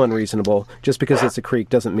reasonable to unreasonable. Just because it's a critique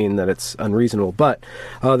doesn't mean that it's unreasonable, but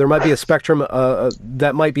there might be a spectrum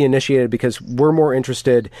that might be initiated because we're more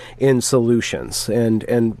interested in solutions,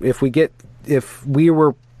 and if we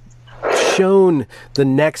were shown the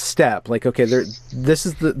next step, like, okay, this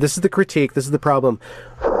is the critique, this is the problem,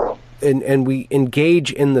 and we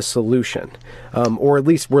engage in the solution, or at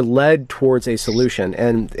least we're led towards a solution,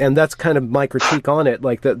 and that's kind of my critique on it.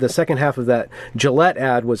 Like the second half of that Gillette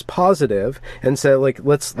ad was positive and said, like,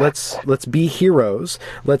 let's be heroes,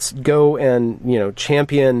 let's go and, you know,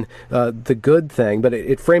 champion the good thing, but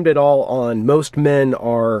it framed it all on most men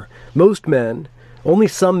Only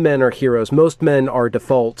some men are heroes. Most men are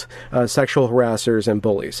default sexual harassers and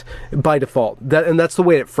bullies by default. That's the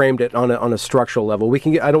way it framed it on a structural level.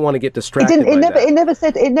 I don't want to get distracted.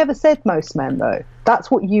 It never said most men though.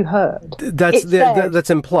 That's what you heard. That's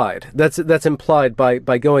implied. That's implied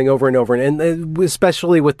by going over and over, and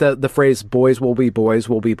especially with the phrase "boys will be boys,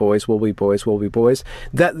 will be boys, will be boys, will be boys."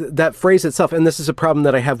 That phrase itself, and this is a problem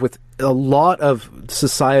that I have with a lot of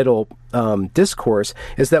societal discourse,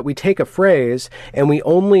 is that we take a phrase and we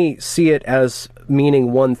only see it as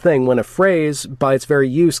meaning one thing, when a phrase by its very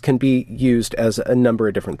use can be used as a number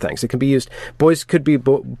of different things. It can be used, boys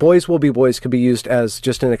will be boys could be used as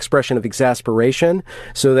just an expression of exasperation,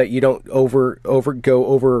 so that you don't go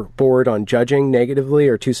overboard on judging negatively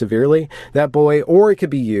or too severely that boy, or it could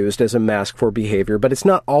be used as a mask for behavior. But it's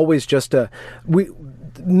not always just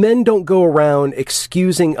men don't go around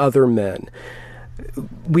excusing other men.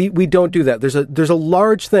 We don't do that. There's a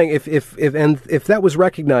large thing. If that was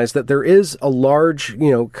recognized, that there is a large,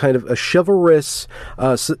 kind of a chivalrous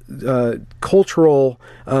cultural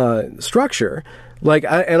structure. And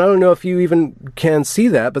I don't know if you even can see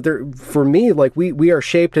that, but for me, we are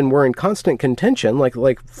shaped and we're in constant contention. Like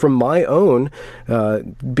from my own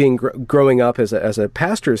growing up as a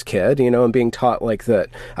pastor's kid, and being taught that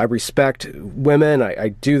I respect women, I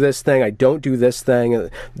do this thing, I don't do this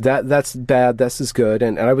thing, that's bad, this is good,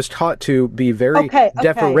 and I was taught to be very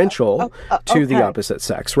deferential to the opposite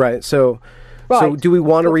sex, right? So. Right. So, do we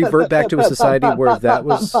want to revert back to a society where that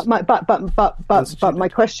was? But my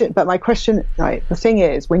question, right? The thing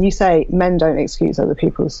is, when you say men don't excuse other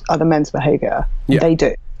men's behavior, they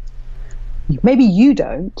do. Maybe you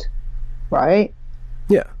don't, right?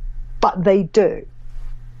 Yeah. But they do,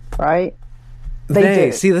 right? They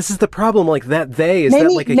do. See, this is the problem. Is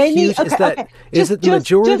it the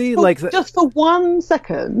majority? Just for 1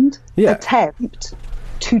 second, attempt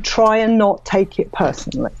to try and not take it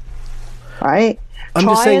personally. Right? I'm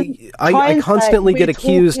just saying, I constantly get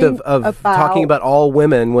accused of talking about all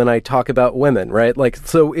women when I talk about women, right?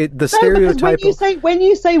 The stereotype. When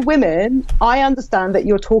you say women, I understand that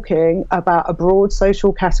you're talking about a broad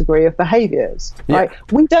social category of behaviors, right?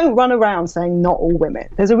 We don't run around saying not all women.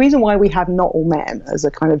 There's a reason why we have not all men as a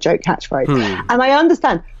kind of joke catchphrase. And I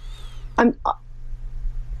understand. I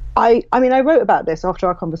wrote about this after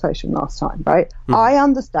our conversation last time, right? I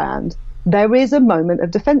understand. There is a moment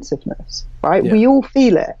of defensiveness, right? Yeah. We all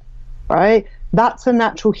feel it, right? That's a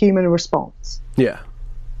natural human response. Yeah.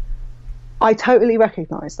 I totally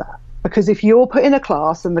recognize that, because if you're put in a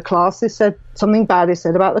class and the class is said, something bad is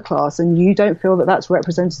said about the class, and you don't feel that that's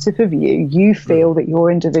representative of you, you feel that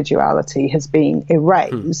your individuality has been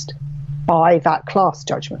erased by that class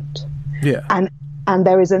judgment. Yeah. And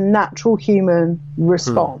there is a natural human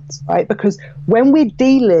response, right? Because when we're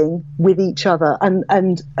dealing with each other,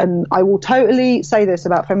 and I will totally say this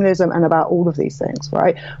about feminism and about all of these things,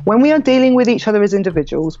 right? When we are dealing with each other as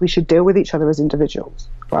individuals, we should deal with each other as individuals,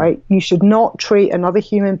 right? You should not treat another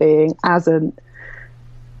human being as an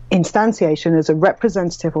instantiation, as a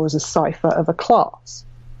representative or as a cipher of a class.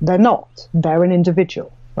 They're not. They're an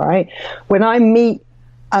individual, right? When I meet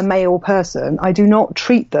a male person, I do not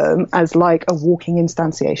treat them as like a walking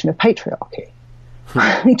instantiation of patriarchy.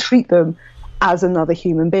 I treat them as another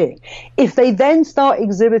human being. If they then start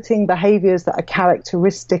exhibiting behaviors that are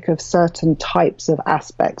characteristic of certain types of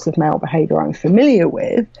aspects of male behavior I'm familiar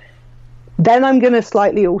with, then I'm going to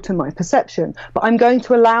slightly alter my perception. But I'm going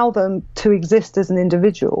to allow them to exist as an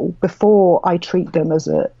individual before I treat them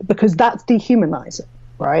because that's dehumanizing,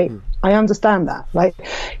 right? I understand that, right?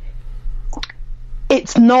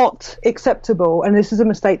 It's not acceptable, and this is a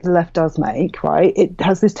mistake the left does make, right? It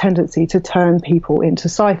has this tendency to turn people into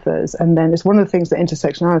ciphers, and then it's one of the things that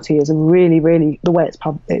intersectionality is really, really, the way it's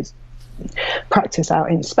practiced out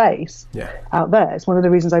in space, out there. It's one of the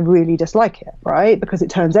reasons I really dislike it, right? Because it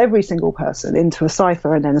turns every single person into a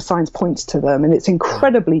cipher and then assigns points to them, and it's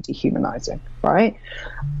incredibly dehumanizing, right?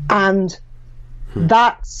 And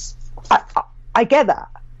that's, I get that,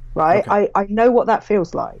 right? Okay. I know what that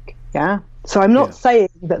feels like, yeah? So I'm not saying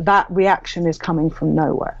that reaction is coming from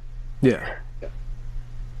nowhere. Yeah.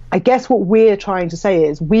 I guess what we're trying to say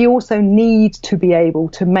is we also need to be able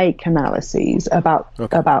to make analyses about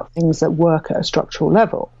things that work at a structural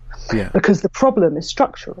level. Yeah. Because the problem is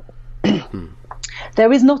structural.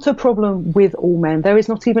 There is not a problem with all men. There is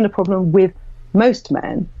not even a problem with most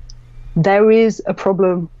men. There is a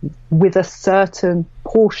problem with a certain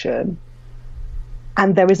portion,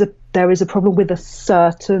 and there is a problem with a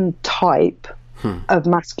certain type of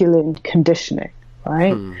masculine conditioning,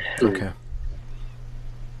 right? Okay.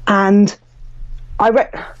 And I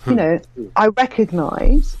recognize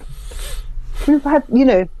we've had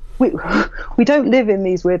we don't live in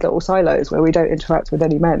these weird little silos where we don't interact with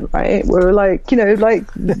any men, right? We're like, you know,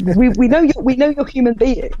 like we know you're human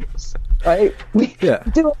beings, right? We do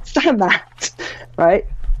understand that, right?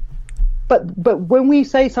 But when we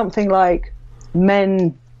say something like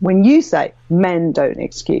when you say men don't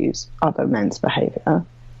excuse other men's behaviour,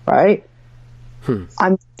 right?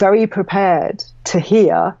 I'm very prepared to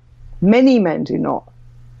hear many men do not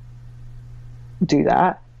do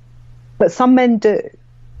that, but some men do,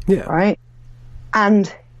 right?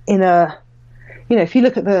 And if you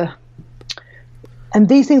look at and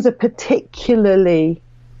these things are particularly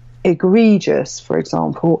egregious, for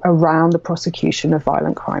example, around the prosecution of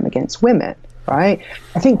violent crime against women, right?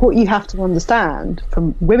 I think what you have to understand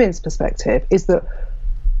from women's perspective is that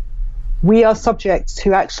we are subject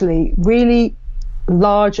to actually really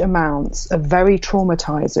large amounts of very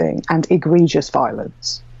traumatizing and egregious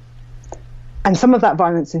violence. And some of that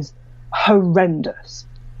violence is horrendous,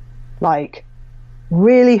 like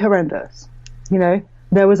really horrendous. You know,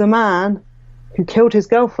 there was a man who killed his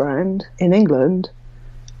girlfriend in England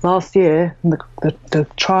last year, and the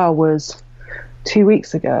trial was 2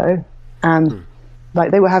 weeks ago, and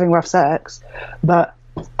like they were having rough sex, but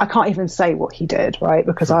I can't even say what he did, right?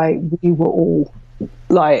 Because we were all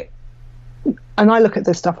like, and I look at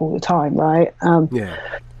this stuff all the time, right? And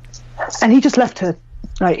he just left her,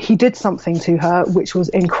 like he did something to her which was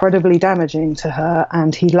incredibly damaging to her,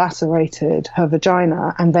 and he lacerated her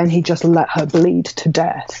vagina, and then he just let her bleed to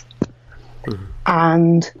death.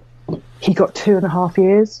 And he got 2.5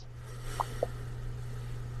 years.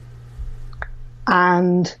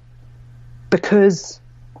 And because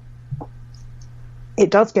it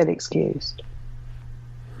does get excused.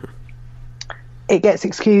 It gets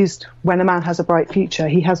excused when a man has a bright future,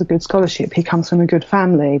 he has a good scholarship, he comes from a good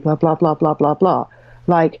family, blah, blah, blah, blah, blah, blah.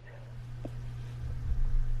 Like,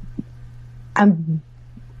 and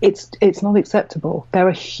it's not acceptable. There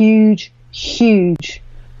are huge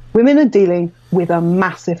women are dealing with a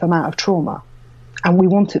massive amount of trauma, and we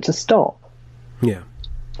want it to stop. Yeah.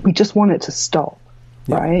 We just want it to stop,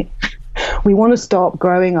 right? We want to stop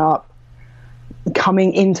growing up,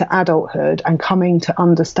 coming into adulthood, and coming to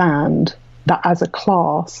understand that as a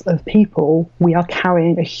class of people, we are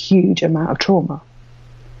carrying a huge amount of trauma.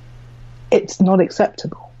 It's not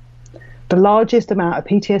acceptable. The largest amount of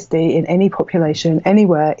PTSD in any population,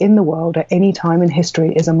 anywhere in the world, at any time in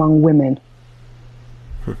history, is among women.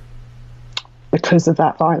 Because of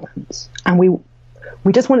that violence. And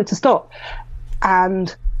we just want it to stop.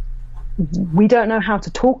 And we don't know how to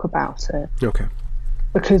talk about it. Okay.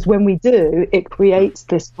 Because when we do, it creates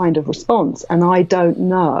this kind of response. And I don't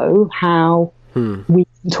know how we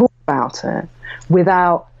can talk about it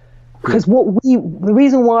without, because the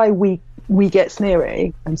reason why we get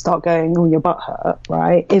sneery and start going, oh, your butt hurt,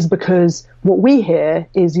 right, is because what we hear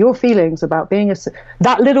is your feelings about being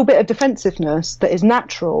that little bit of defensiveness that is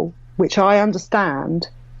natural, which I understand,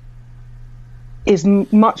 is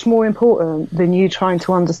much more important than you trying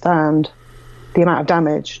to understand the amount of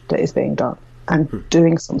damage that is being done and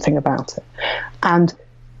doing something about it. And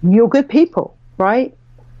you're good people, right?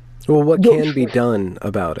 Well, what can be done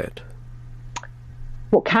about it?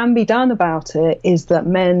 What can be done about it is that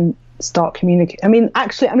men start communicating. I mean,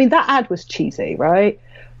 that ad was cheesy, right?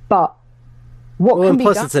 But what can be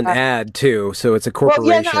done? Plus it's an ad too, so it's a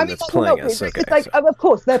corporation that's playing us. Okay, it's like, of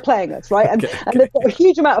course they're playing us, right? And they've got a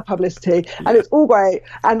huge amount of publicity, and it's all great.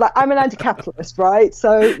 And like, I'm an anti-capitalist, right?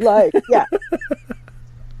 So like, yeah.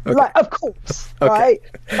 Okay. Like, of course, right?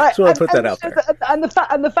 Like, so I'll put that out there. And the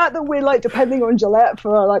fact that we're like depending on Gillette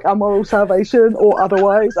for like our moral salvation or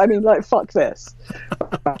otherwise, I mean, like, fuck this,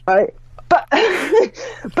 right? But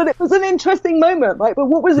it was an interesting moment, right? But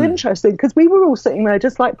what was interesting, because we were all sitting there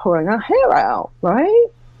just like pouring our hair out, right?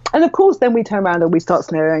 And of course, then we turn around and we start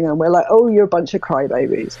sneering, and we're like, "Oh, you're a bunch of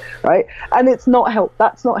crybabies," right? And it's not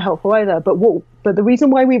That's not helpful either. But the reason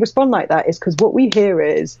why we respond like that is because what we hear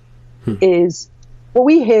is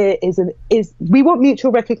we want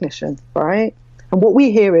mutual recognition, right? And what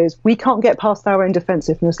we hear is we can't get past our own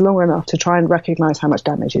defensiveness long enough to try and recognize how much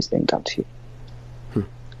damage is being done to you.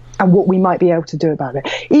 And what we might be able to do about it,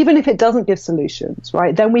 even if it doesn't give solutions,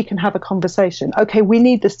 right? Then we can have a conversation. Okay, we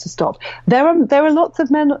need this to stop. There are lots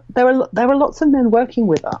of men. There are lots of men working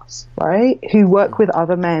with us, right? Who work with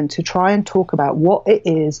other men to try and talk about what it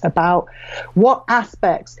is, about what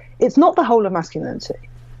aspects. It's not the whole of masculinity,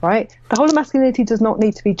 right? The whole of masculinity does not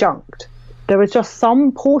need to be junked. There are just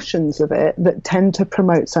some portions of it that tend to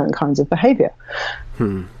promote certain kinds of behavior,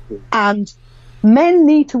 and men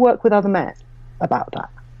need to work with other men about that.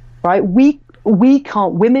 Right? We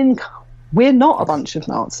can't, women we're not a bunch of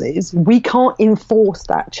Nazis. We can't enforce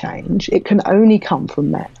that change. It can only come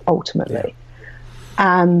from men, ultimately. Yeah.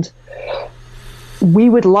 And we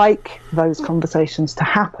would like those conversations to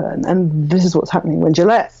happen. And this is what's happening when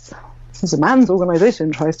Gillette, as a man's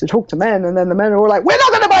organisation, tries to talk to men, and then the men are all like, we're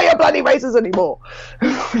not going to buy your bloody razors anymore.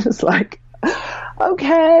 It's like,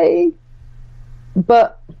 okay.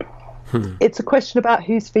 But it's a question about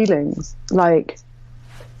whose feelings. Like,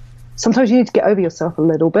 sometimes you need to get over yourself a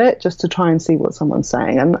little bit just to try and see what someone's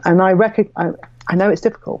saying. And I know it's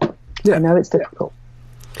difficult. Yeah. I know it's difficult.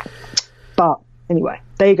 But anyway,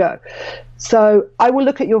 there you go. So I will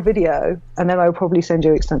look at your video, and then I'll probably send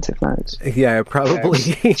you extensive notes. Yeah,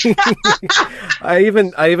 probably.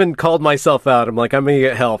 I even called myself out. I'm like, I'm going to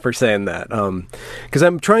get hell for saying that. Because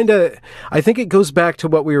I'm trying to, I think it goes back to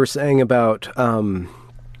what we were saying about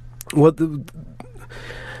what the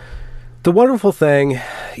wonderful thing,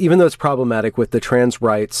 even though it's problematic with the trans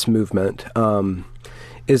rights movement,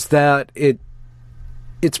 is that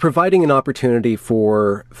it's providing an opportunity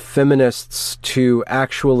for feminists to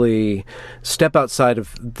actually step outside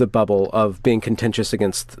of the bubble of being contentious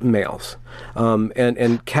against males,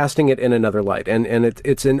 and casting it in another light. And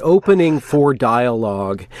it's an opening for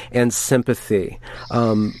dialogue and sympathy,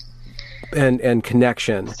 and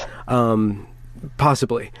connection,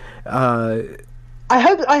 possibly. I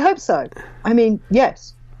hope so. I mean,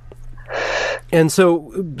 yes. And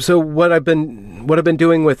so what I've been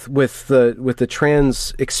doing with the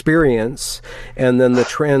trans experience, and then the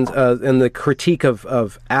trans and the critique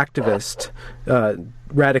of activist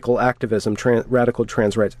radical activism, radical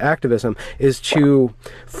trans rights activism, is to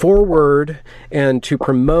forward and to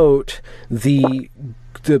promote the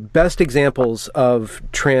best examples of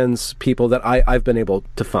trans people that I've been able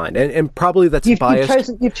to find, and probably that's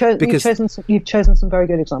biased. You've chosen some very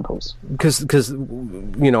good examples. Because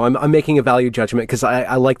I'm making a value judgment because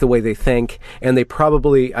I like the way they think, and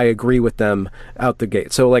I agree with them out the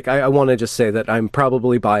gate. So like I want to just say that I'm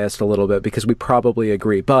probably biased a little bit because we probably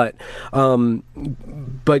agree, but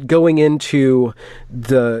going into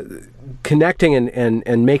the connecting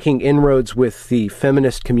and making inroads with the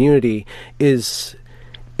feminist community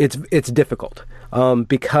it's difficult.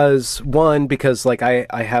 Because like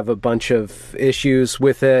I have a bunch of issues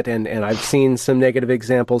with it, and I've seen some negative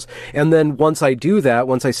examples. And then once I do that,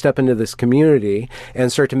 once I step into this community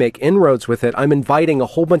and start to make inroads with it, I'm inviting a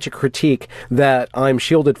whole bunch of critique that I'm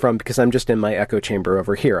shielded from because I'm just in my echo chamber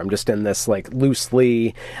over here. I'm just in this like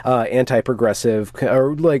loosely anti-progressive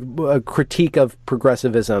or like a critique of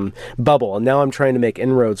progressivism bubble. And now I'm trying to make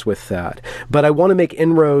inroads with that. But I want to make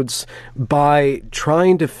inroads by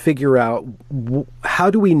trying to figure out how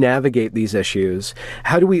do we navigate these issues?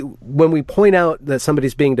 How do we, when we point out that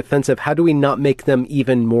somebody's being defensive, how do we not make them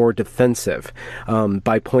even more defensive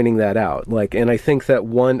by pointing that out? And I think that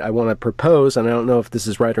one I want to propose, and I don't know if this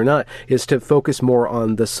is right or not, is to focus more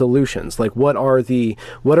on the solutions. Like, what are the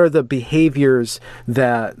behaviors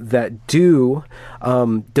that do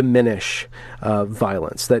diminish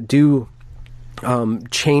violence, that do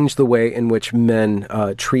change the way in which men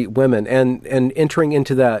treat women. And entering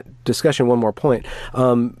into that discussion, one more point.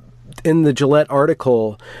 In the Gillette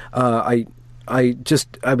article, I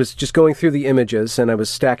was just going through the images, and I was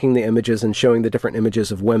stacking the images and showing the different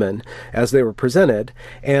images of women as they were presented,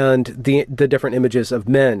 and the different images of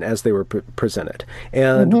men as they were presented.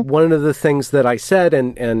 And one of the things that I said,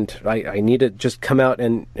 and I need to just come out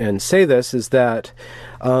and say this, is that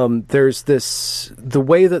there's the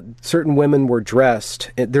way that certain women were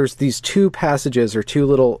dressed. There's these two passages or two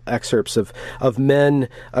little excerpts of men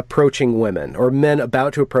approaching women, or men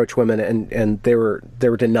about to approach women, and they were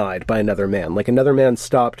denied by another man. Like, another man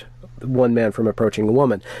stopped one man from approaching a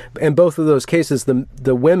woman. In both of those cases,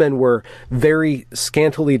 the women were very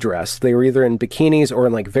scantily dressed. They were either in bikinis or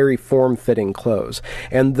in like very form-fitting clothes.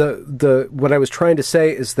 And the what I was trying to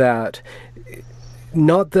say is that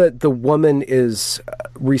not that the woman is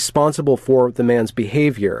responsible for the man's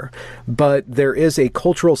behavior, but there is a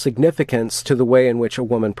cultural significance to the way in which a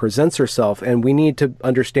woman presents herself, and we need to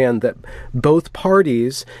understand that both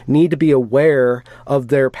parties need to be aware of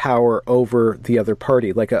their power over the other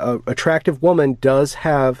party. Like, a attractive woman does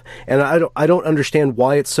have, and I don't understand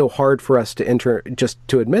why it's so hard for us just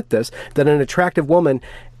to admit this, that an attractive woman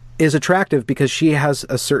is attractive because she has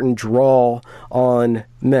a certain draw on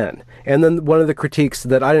men. And then one of the critiques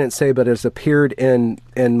that I didn't say but has appeared in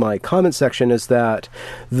my comment section is that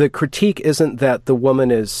the critique isn't that the woman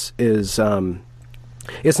is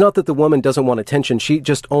It's not that the woman doesn't want attention. She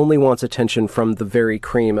just only wants attention from the very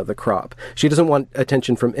cream of the crop. She doesn't want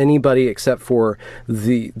attention from anybody except for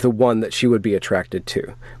the one that she would be attracted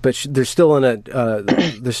to. But there's still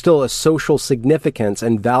there's still a social significance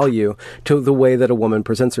and value to the way that a woman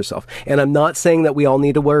presents herself. And I'm not saying that we all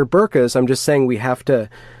need to wear burqas. I'm just saying we have to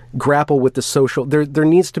grapple with the social. There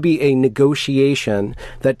needs to be a negotiation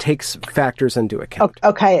that takes factors into account.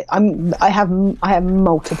 Okay, I have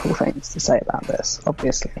multiple things to say about this.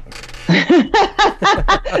 Obviously, don't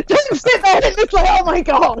sit there and look like, oh my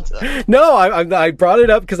god. No, I brought it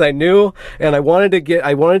up because I knew, and I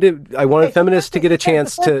wanted feminists to get a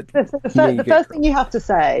chance to. The first thing you have to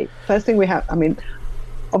say.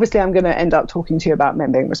 Obviously, I'm going to end up talking to you about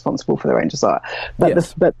men being responsible for their own desire. But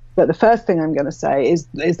yes. but the first thing I'm going to say is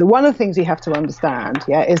the one of the things you have to understand,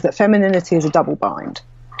 is that femininity is a double bind.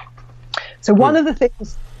 So one of the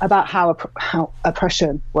things about how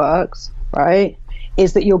oppression works, right,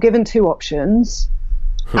 is that you're given two options,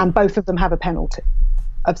 and both of them have a penalty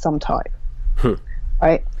of some type,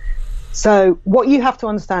 right? So what you have to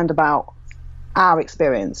understand about our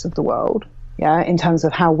experience of the world, in terms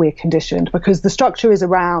of how we're conditioned, because the structure is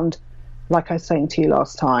around, like I was saying to you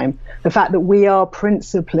last time, the fact that we are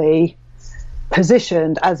principally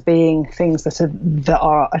positioned as being things that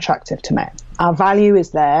are attractive to men. Our value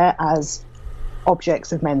is there as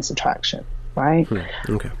objects of men's attraction, right?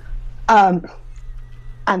 Okay.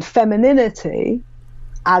 And femininity,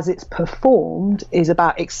 as it's performed, is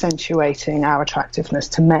about accentuating our attractiveness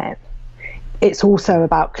to men. It's also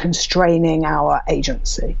about constraining our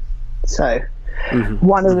agency. So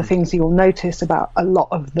one of the things you'll notice about a lot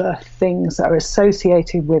of the things that are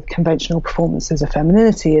associated with conventional performances of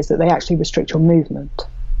femininity is that they actually restrict your movement,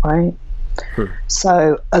 right?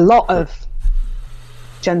 So a lot of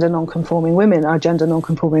gender non-conforming women are gender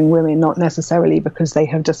non-conforming women, not necessarily because they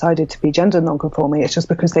have decided to be gender non-conforming, it's just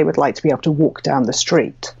because they would like to be able to walk down the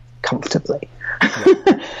street comfortably.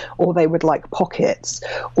 Or they would like pockets,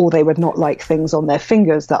 or they would not like things on their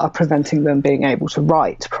fingers that are preventing them being able to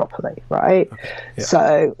write properly, right? Okay. Yeah.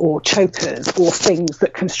 So, or chokers, or things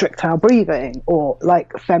that constrict our breathing, or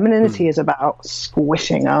like femininity is about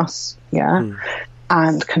squishing us,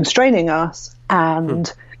 and constraining us,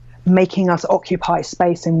 and making us occupy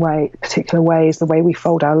space in particular ways, the way we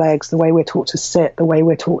fold our legs, the way we're taught to sit, the way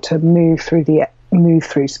we're taught to move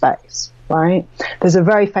through space. Right? There's a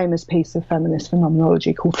very famous piece of feminist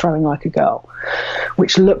phenomenology called Throwing Like a Girl,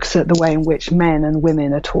 which looks at the way in which men and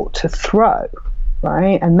women are taught to throw,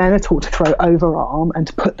 right? And men are taught to throw overarm and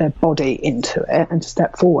to put their body into it and to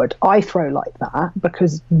step forward. I throw like that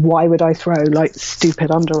because why would I throw like stupid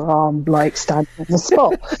underarm, like standing on the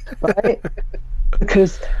spot, right?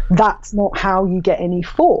 Because that's not how you get any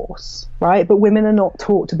force, right? But women are not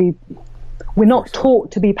taught to be. We're not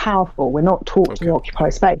taught to be powerful. We're not taught to occupy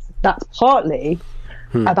space. That's partly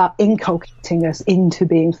about inculcating us into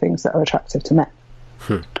being things that are attractive to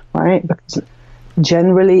men, right? Because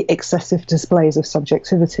generally excessive displays of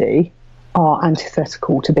subjectivity are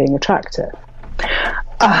antithetical to being attractive.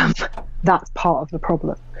 That's part of the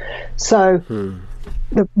problem. So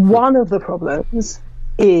one of the problems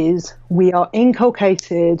is we are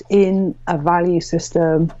inculcated in a value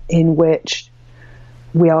system in which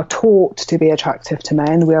we are taught to be attractive to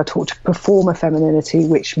men. We are taught to perform a femininity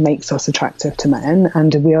which makes us attractive to men.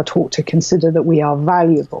 And we are taught to consider that we are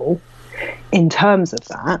valuable in terms of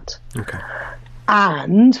that. Okay.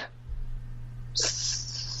 And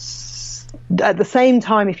at the same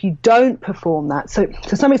time, if you don't perform that, so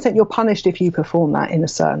to some extent you're punished if you perform that in a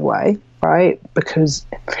certain way, right? Because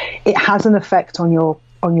it has an effect on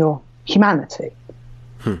your humanity.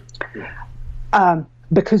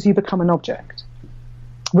 Because you become an object.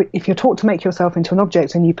 If you're taught to make yourself into an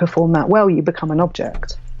object and you perform that well, you become an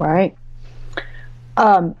object, right?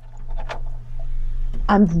 And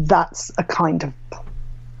that's a kind of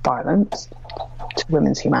violence to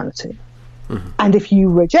women's humanity. And if you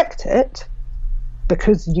reject it,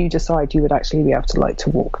 because you decide you would actually be able to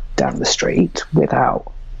walk down the street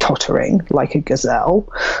without tottering like a gazelle,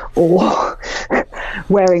 or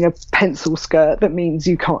wearing a pencil skirt that means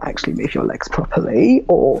you can't actually move your legs properly,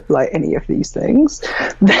 or like any of these things,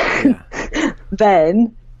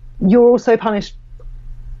 then you're also punished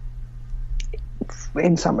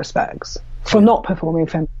in some respects for not performing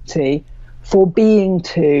femininity, for being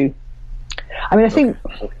too,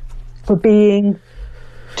 for being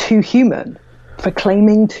too human, for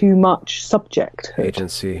claiming too much subjecthood.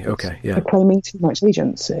 Agency, okay, yeah. For claiming too much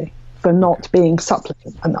agency, for not being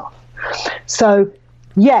supplicant enough. So,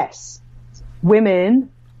 yes, women,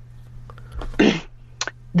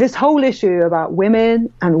 this whole issue about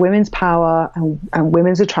women and women's power and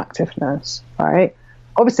women's attractiveness, right?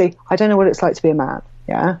 obviously, I don't know what it's like to be a man,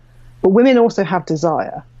 yeah? But women also have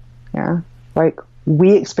desire, yeah? Like,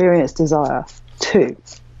 we experience desire too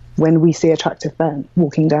when we see attractive men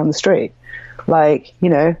walking down the street. Like, you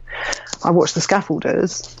know, I watch The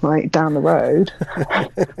Scaffolders, like, down the road,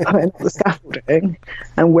 putting up the scaffolding,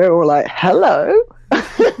 and we're all like, hello?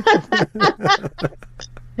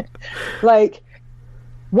 Like,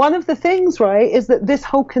 one of the things, right, is that this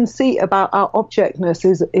whole conceit about our objectness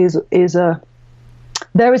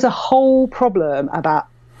there is a whole problem about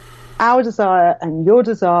our desire and your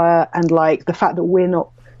desire, and like the fact that we're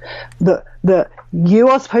not, that you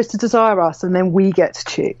are supposed to desire us and then we get to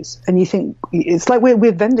choose. And you think it's like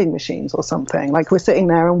we're vending machines or something, like we're sitting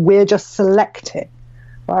there and we're just selecting,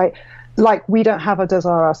 right? Like we don't have a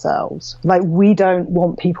desire ourselves, like we don't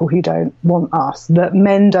want people who don't want us, that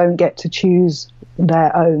men don't get to choose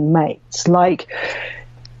their own mates. Like,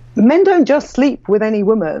 men don't just sleep with any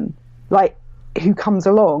woman like who comes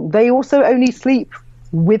along, they also only sleep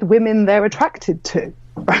with women they're attracted to,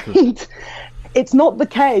 right? It's not the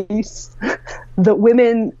case that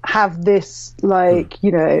women have this, like,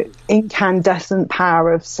 you know, incandescent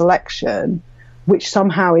power of selection which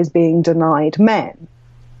somehow is being denied men.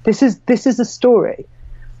 This is a story.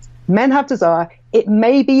 Men have desire. It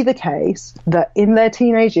may be the case that in their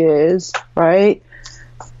teenage years, right,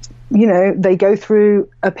 you know, they go through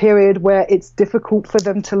a period where it's difficult for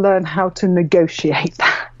them to learn how to negotiate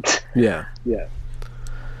that. Yeah.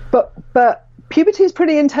 But puberty is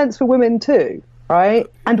pretty intense for women too, right?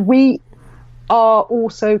 And we are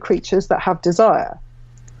also creatures that have desire.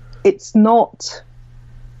 It's not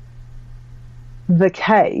the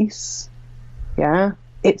case, yeah?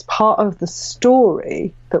 It's part of the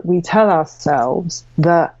story that we tell ourselves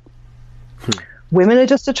that women are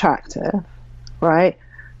just attractive, right?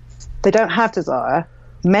 They don't have desire.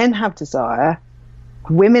 Men have desire.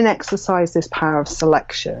 Women exercise this power of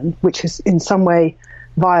selection, which is in some way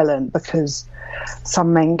violent because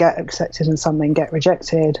some men get accepted and some men get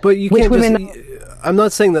rejected. But you can't I'm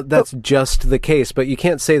not saying that that's just the case, but you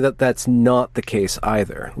can't say that that's not the case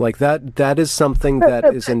either. Like that is something that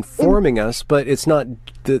is informing us, but it's not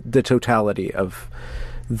the totality of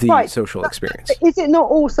the social experience. Is it not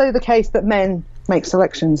also the case that men make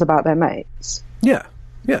selections about their mates? Yeah,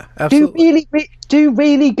 absolutely. Do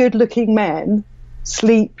really good-looking men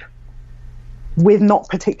sleep with not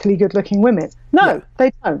particularly good-looking women? No,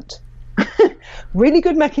 they don't. Really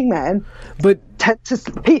good-looking men, but tend to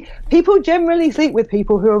people generally sleep with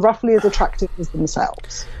people who are roughly as attractive as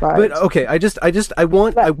themselves, right? But okay, I just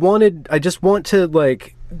want to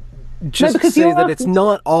like just say that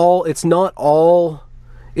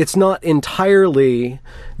it's not entirely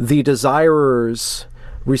the desirer's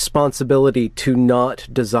responsibility to not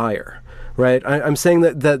desire, right? I'm saying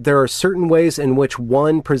that there are certain ways in which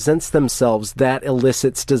one presents themselves that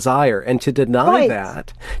elicits desire, and to deny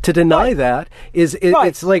that is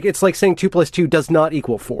it's like saying 2 + 2 does not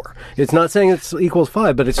equal 4. It's not saying it's equals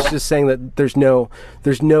 5, but it's just saying that there's no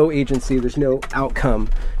agency, there's no outcome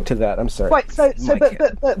to that. I'm sorry. Right. So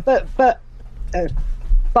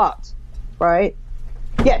but right.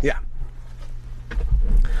 Yes. Yeah.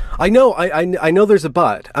 I know. I know. There's a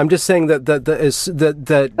but. I'm just saying that. But the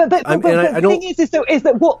thing is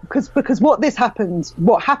that because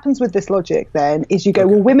what happens with this logic then is you go,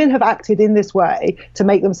 well, women have acted in this way to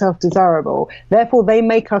make themselves desirable, therefore they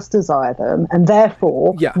make us desire them, and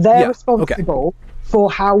therefore they're responsible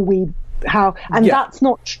for that's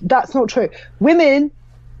not true. Women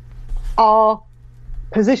are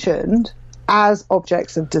positioned as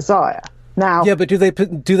objects of desire. Now, yeah, but do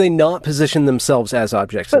they not position themselves as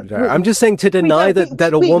objects of desire? I'm just saying to deny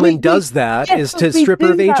that a woman does that is to strip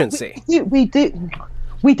her of agency. We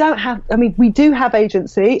don't have. I mean, we do have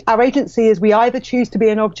agency. Our agency is we either choose to be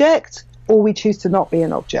an object or we choose to not be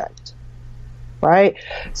an object, right?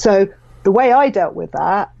 So the way I dealt with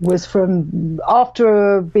that was from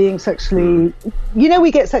after being sexually,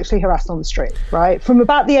 we get sexually harassed on the street, right? From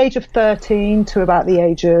about the age of 13 to about the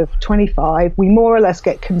age of 25, we more or less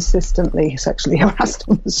get consistently sexually harassed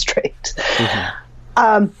on the street.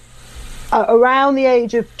 Mm-hmm. Around the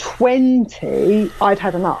age of 20, I'd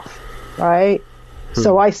had enough, right?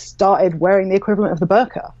 So I started wearing the equivalent of the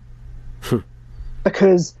burqa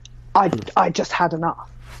because I just had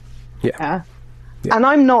enough. Yeah. And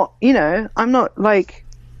I'm not like,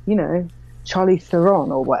 Charlie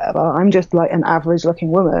Theron or whatever. I'm just like an average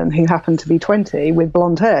looking woman who happened to be 20 with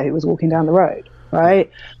blonde hair who was walking down the road, right?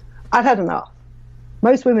 I've had enough.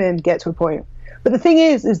 Most women get to a point. But the thing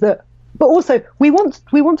is that, but also we want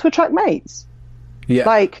to attract mates. Yeah.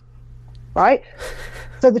 Like, right?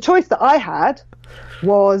 So the choice that I had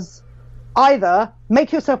was either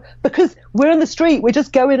make yourself, because we're on the street, we're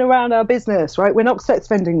just going around our business, right? We're not sex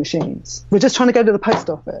vending machines. We're just trying to go to the post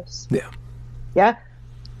office. Yeah.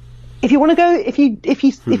 If you want to go,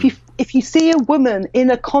 if you see a woman in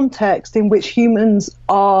a context in which humans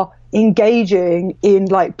are engaging in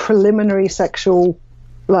like preliminary sexual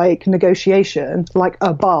like negotiation, like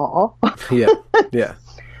a bar,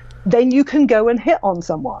 then you can go and hit on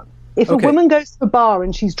someone. If a woman goes to the bar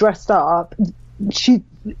and she's dressed up,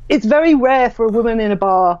 it's very rare for a woman in a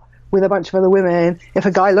bar with a bunch of other women, if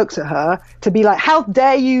a guy looks at her, to be like, how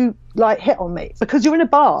dare you like hit on me? Because you're in a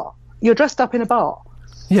bar. You're dressed up in a bar.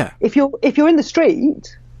 Yeah. If you're in the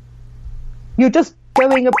street, you're just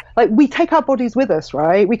going up, like, we take our bodies with us,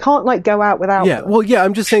 right? We can't like go out without them. Well, yeah,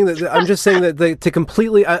 I'm just saying that to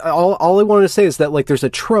completely, all I wanted to say is that like there's a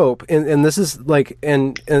trope, and this is like,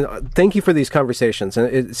 and thank you for these conversations. And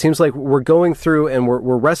it seems like we're going through and we're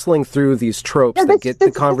wrestling through these tropes that get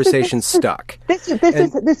the conversation stuck. This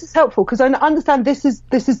is helpful because I understand this is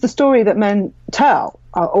the story that men tell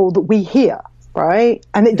or that we hear, right?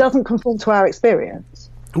 And it doesn't conform to our experience.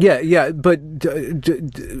 Yeah, but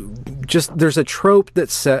just there's a trope that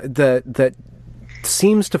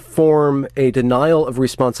seems to form a denial of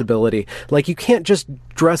responsibility. Like you can't just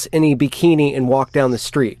dress any bikini and walk down the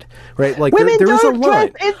street, right? Like there is a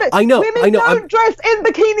line. I know. Women don't dress in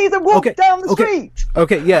bikinis and walk down the street.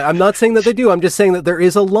 Okay, yeah, I'm not saying that they do. I'm just saying that there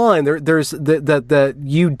is a line. There's that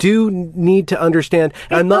you do need to understand.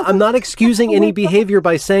 And I'm not excusing any behavior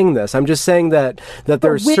by saying this. I'm just saying that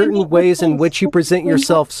there are certain ways in which you present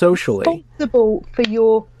yourself socially. Responsible for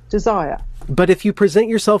your desire. But if you present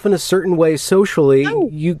yourself in a certain way socially,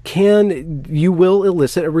 you will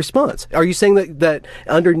elicit a response. Are you saying that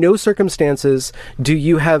under no circumstances do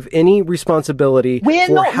you have any responsibility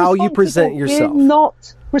for how you present yourself? We're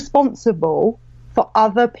not responsible for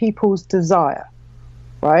other people's desire,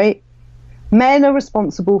 right? Men are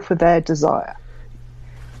responsible for their desire.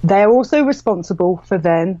 They're also responsible for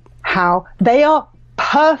then how they are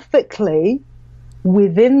perfectly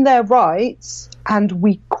within their rights, and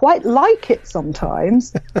we quite like it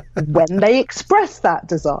sometimes when they express that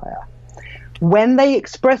desire, when they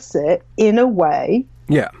express it in a way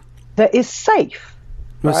that is safe,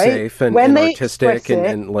 right? Safe and artistic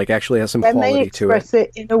and like actually has some quality to it. When they express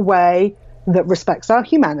it in a way that respects our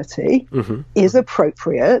humanity, is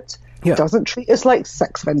appropriate, doesn't treat us like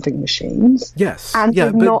sex vending machines,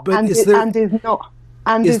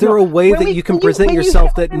 and is there a way that you can present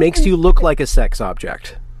yourself that makes you look like a sex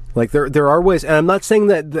object? Like there are ways, and I'm not saying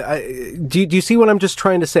that. Do you see what I'm just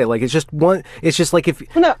trying to say? Like it's just like if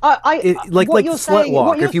like the slut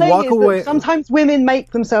walk. If you walk away, sometimes women make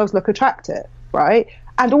themselves look attractive, right?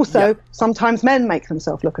 And also, sometimes men make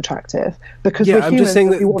themselves look attractive because we're humans. I'm just saying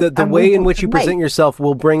that the way in which you present yourself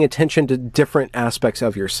will bring attention to different aspects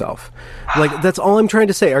of yourself. Like, that's all I'm trying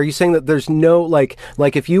to say. Are you saying that there's no, like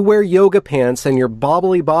if you wear yoga pants and you're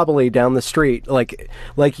bobbly down the street, like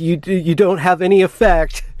you don't have any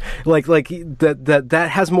effect, like that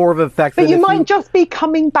has more of an effect but than you might just be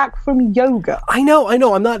coming back from yoga. I know.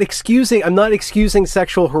 I'm not excusing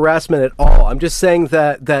sexual harassment at all. I'm just saying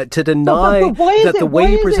that to deny that the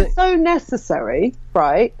way you present... Why is it so necessary,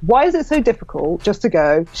 right? Why is it so difficult just to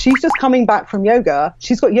go, she's just coming back from yoga,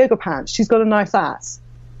 she's got yoga pants, she's got a nice ass,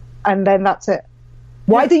 and then that's it?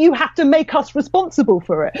 Why do you have to make us responsible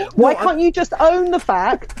for it? Why can't you just own the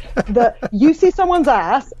fact that you see someone's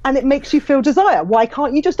ass and it makes you feel desire? Why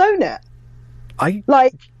can't you just own it? I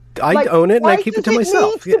own it and I keep it to myself.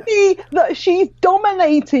 Why does it need to be that she's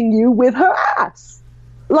dominating you with her ass?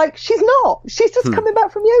 Like, she's not. She's just coming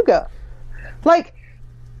back from yoga. Like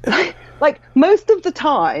most of the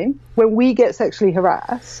time when we get sexually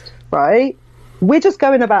harassed, right, we're just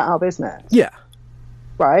going about our business. Yeah.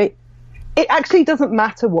 Right? It actually doesn't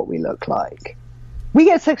matter what we look like. We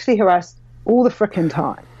get sexually harassed all the frickin'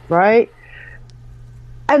 time, right?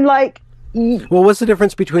 And like... Well, what's the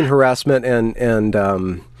difference between harassment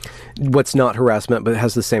and what's not harassment but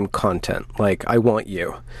has the same content? Like, I want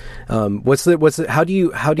you. How do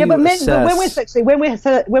you assess... But when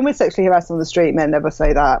we're sexually harassed on the street, men never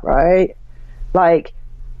say that, right? Like,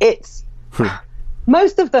 it's...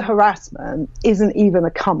 Most of the harassment isn't even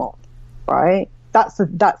a come on, right? That's the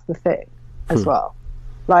thing as well.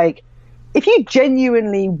 Like, if you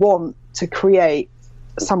genuinely want to create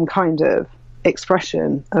some kind of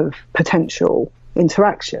expression of potential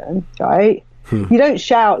interaction, right? You don't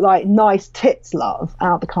shout like "nice tits, love"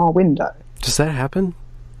 out the car window. Does that happen?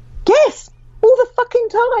 Yes, all the fucking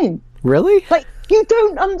time. Really? Like, You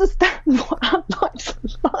don't understand what our lives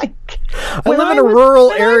are like. I live in a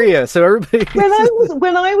rural area, so everybody.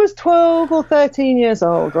 When I was 12 or 13 years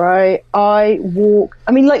old, right, I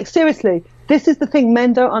mean, like, seriously, this is the thing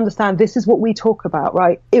men don't understand. This is what we talk about,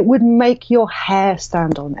 right? It would make your hair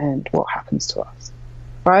stand on end what happens to us,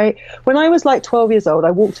 right? When I was like 12 years old,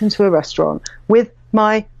 I walked into a restaurant with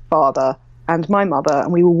my father and my mother,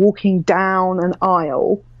 and we were walking down an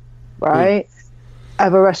aisle, right,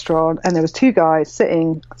 of a restaurant, and there was two guys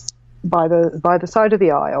sitting by the side of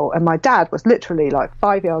the aisle, and my dad was literally like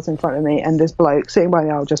 5 yards in front of me, and this bloke sitting by the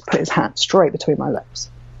aisle just put his hand straight between my legs.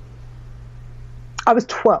 I was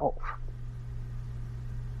 12.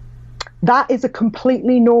 That is a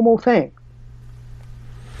completely normal thing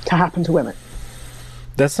to happen to women.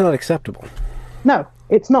 That's not acceptable. No,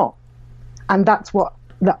 it's not. And that's what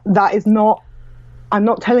that is not. I'm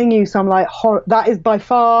not telling you some like horror. That is by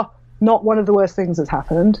far not one of the worst things that's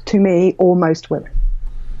happened to me or most women.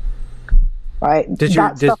 Right?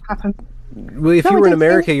 Stuff happened. Well, if you were in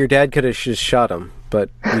America, your dad could have just shot him,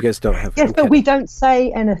 but you guys don't have. Yes, but we don't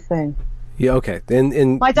say anything. Yeah, okay.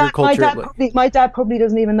 In my dad probably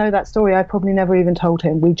doesn't even know that story. I probably never even told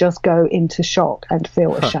him. We just go into shock and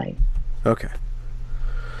feel ashamed. Okay.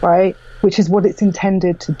 Right? Which is what it's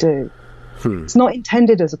intended to do. It's not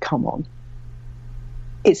intended as a come on.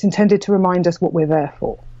 It's intended to remind us what we're there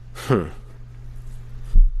for.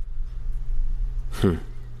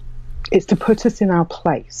 It's to put us in our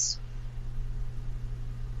place.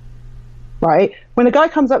 Right? When a guy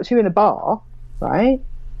comes up to you in a bar, right,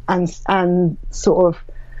 and sort of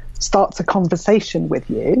starts a conversation with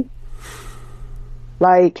you,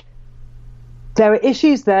 like, there are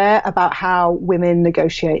issues there about how women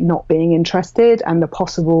negotiate not being interested and the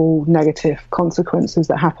possible negative consequences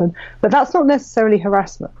that happen. But that's not necessarily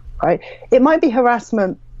harassment, right? It might be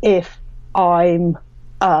harassment if I'm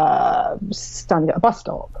standing at a bus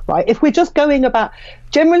stop, right? If we're just going about,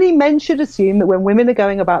 generally men should assume that when women are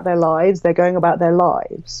going about their lives, they're going about their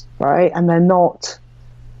lives, right? And they're not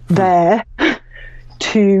there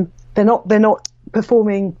they're not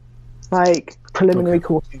performing like preliminary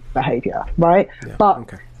courting behavior, right? Yeah,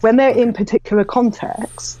 but when they're in particular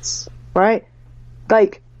contexts, right,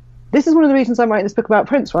 like, this is one of the reasons I'm writing this book about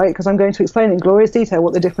Prince, right? Because I'm going to explain in glorious detail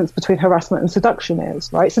what the difference between harassment and seduction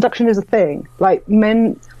is, right? Seduction is a thing. Like,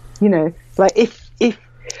 men, you know, like, if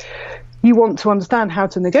you want to understand how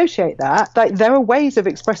to negotiate that, like, there are ways of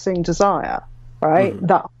expressing desire, right,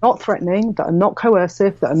 that are not threatening, that are not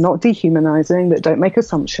coercive, that are not dehumanizing, that don't make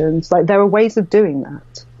assumptions. Like, there are ways of doing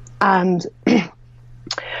that. And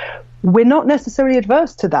we're not necessarily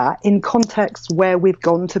adverse to that in contexts where we've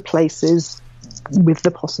gone to places with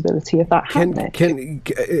the possibility of that happening.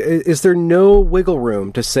 Is there no wiggle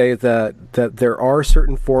room to say that there are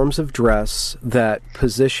certain forms of dress that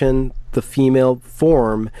position the female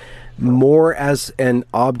form more as an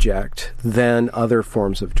object than other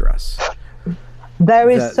forms of dress?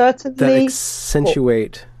 There is certainly... That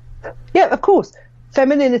accentuate... Yeah, of course.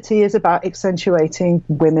 Femininity is about accentuating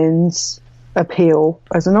women's appeal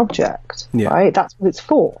as an object, right? That's what it's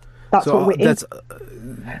for. That's what we're in.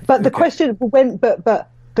 But the question,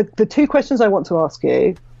 the two questions I want to ask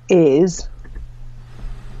you is,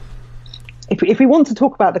 if we want to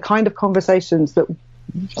talk about the kind of conversations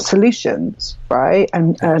solutions, right?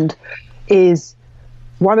 And is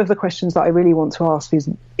one of the questions that I really want to ask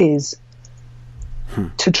is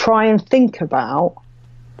to try and think about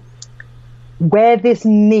where this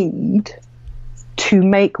need to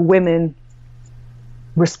make women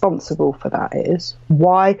responsible for that is.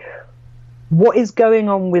 What is going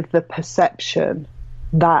on with the perception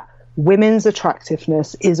that women's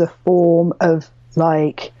attractiveness is a form of,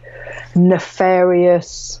 like,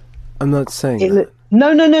 nefarious... I'm not saying that.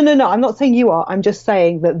 No. I'm not saying you are. I'm just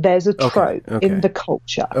saying that there's a trope in the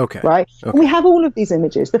culture, right? And we have all of these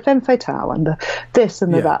images, the femme fatale and the this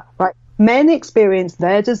and the that, right? Men experience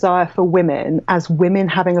their desire for women as women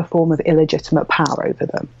having a form of illegitimate power over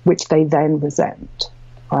them, which they then resent,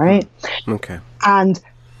 right? Okay. And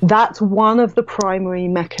that's one of the primary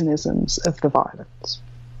mechanisms of the violence,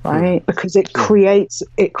 right? Because it creates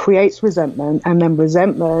resentment, and then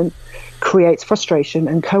resentment creates frustration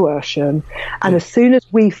and coercion. And as soon as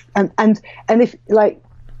and if, like,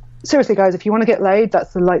 seriously guys, if you want to get laid,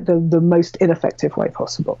 that's the most ineffective way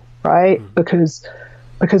possible, right? Because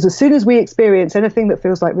as soon as we experience anything that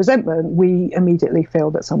feels like resentment, we immediately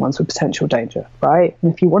feel that someone's a potential danger, right?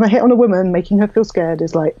 And if you want to hit on a woman, making her feel scared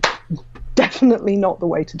is, like, definitely not the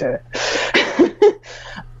way to do it.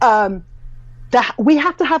 We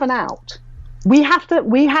have to have an out.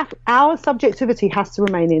 Our subjectivity has to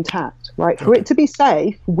remain intact, right? For it to be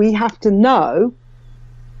safe, we have to know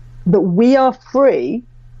that we are free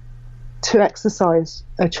to exercise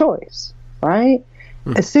a choice, right?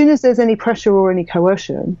 As soon as there's any pressure or any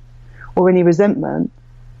coercion or any resentment,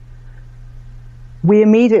 we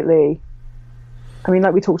immediately, I mean,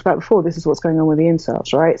 like we talked about before, this is what's going on with the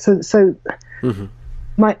incels, right? So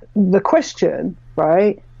the question,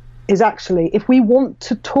 right, is actually, if we want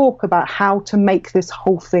to talk about how to make this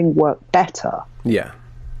whole thing work better,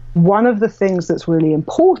 one of the things that's really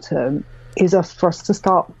important is for us to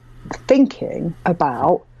start thinking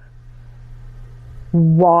about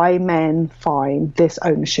why men find this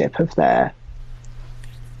ownership of their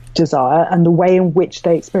desire and the way in which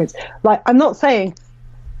they experience. Like, I'm not saying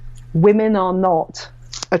women are not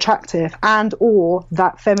attractive and or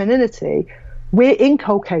that femininity. We're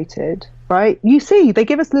inculcated, right? You see, they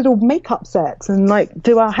give us little makeup sets and like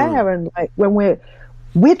do our hair, and like when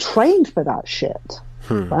we're trained for that shit,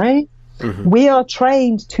 right? We are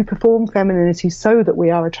trained to perform femininity so that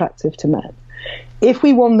we are attractive to men. If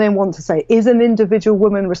we then want to say, is an individual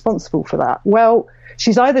woman responsible for that? Well,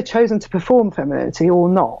 she's either chosen to perform femininity or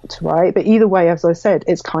not, right? But either way, as I said,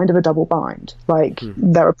 it's kind of a double bind. Like,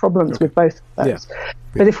 there are problems with both of those.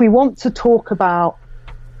 But if we want to talk about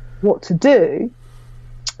what to do,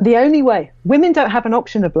 the only way, women don't have an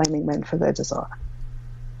option of blaming men for their desire.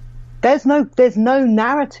 There's no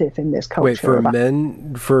narrative in this culture. Wait, for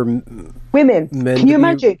men, for women. Men, can you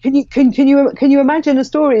imagine? Can you imagine a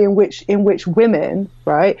story in which women,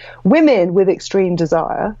 right? Women with extreme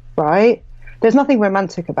desire, right? There's nothing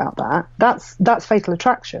romantic about that. That's fatal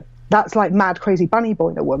attraction. That's like mad, crazy bunny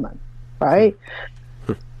boiler woman, right?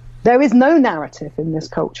 There is no narrative in this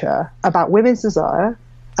culture about women's desire,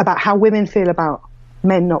 about how women feel about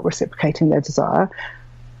men not reciprocating their desire.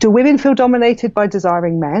 Do women feel dominated by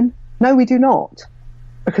desiring men? No, we do not,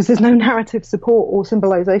 because there's no narrative support or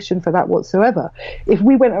symbolization for that whatsoever. If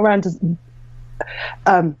we went around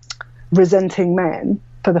resenting men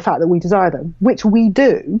for the fact that we desire them, which we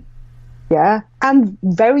do, and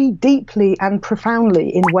very deeply and profoundly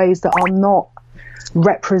in ways that are not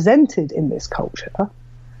represented in this culture,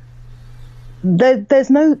 there's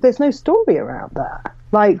no story around that.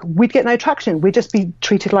 Like, we'd get no traction. We'd just be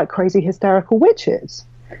treated like crazy hysterical witches.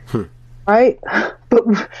 Right?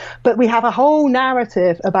 But we have a whole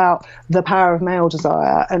narrative about the power of male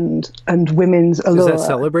desire and women's allure. Is that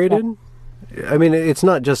celebrated? I mean, it's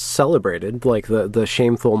not just celebrated, like the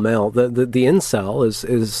shameful male. The incel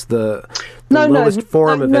is the lowest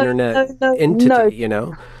form of internet entity, you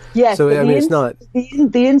know? Yes. So, I mean, it's not... The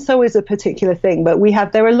incel is a particular thing, but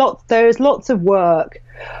there is lots of work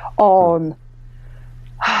on...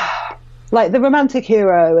 like the romantic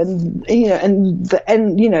hero and the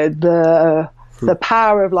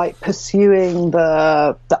power of like pursuing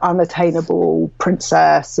the unattainable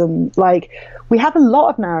princess, and like we have a lot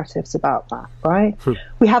of narratives about that, right?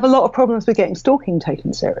 We have a lot of problems with getting stalking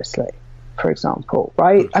taken seriously, for example,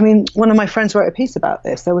 right? I mean, one of my friends wrote a piece about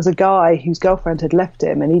this. There was a guy whose girlfriend had left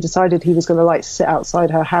him, and he decided he was going to like sit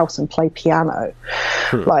outside her house and play piano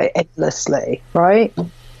like endlessly, right?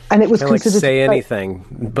 And it was considered like say anything,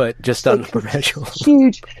 but just unprofessional.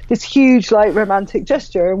 This huge like romantic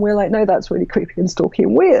gesture, and we're like, no, that's really creepy and stalky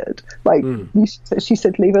and weird. Like she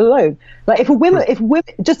said, leave it alone. Like if women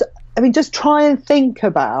just try and think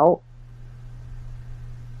about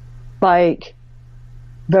like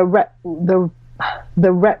the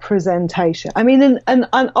representation. I mean, and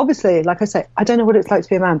obviously, like I say, I don't know what it's like to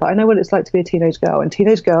be a man, but I know what it's like to be a teenage girl, and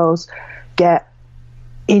teenage girls get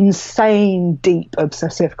insane, deep,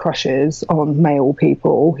 obsessive crushes on male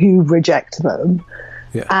people who reject them,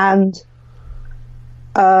 and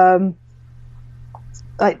like,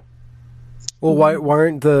 well, why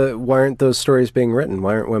aren't those stories being written?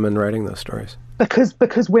 Why aren't women writing those stories?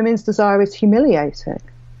 Because women's desire is humiliating.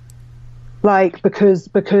 Like because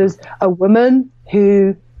a woman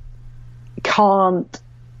who can't.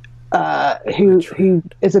 Who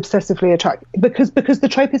is obsessively attracted because the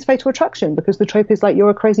trope is fatal attraction, because the trope is like you're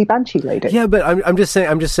a crazy banshee lady. Yeah, but I'm just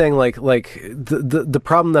saying like the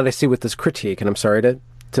problem that I see with this critique, and I'm sorry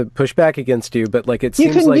to push back against you, but like it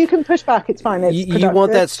seems like you can push back. It's fine. You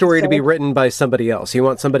want that story to be written by somebody else. You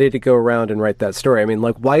want somebody to go around and write that story. I mean,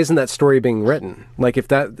 like, why isn't that story being written? Like,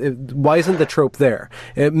 why isn't the trope there?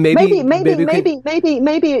 Maybe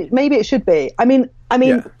it should be. I mean,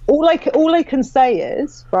 all I can say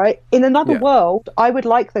is, right, in another world, I would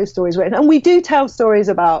like those stories written, and we do tell stories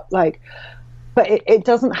about like, but it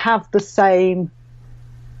doesn't have the same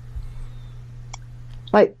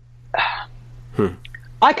like.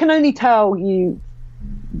 I can only tell you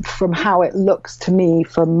from how it looks to me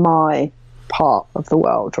from my part of the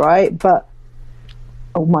world, right? But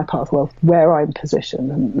my part of the world, where I'm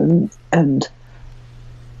positioned, and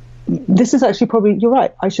this is actually probably, you're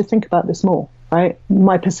right, I should think about this more, right?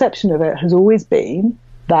 My perception of it has always been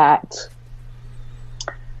that,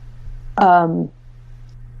 that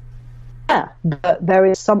there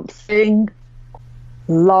is something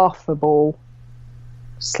laughable,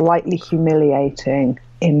 slightly humiliating,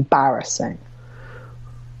 embarrassing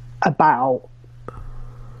about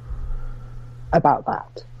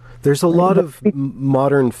that. There's a lot of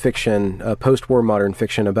modern fiction, post-war modern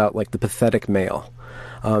fiction about like the pathetic male.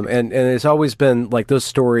 And it's always been like those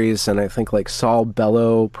stories, and I think like Saul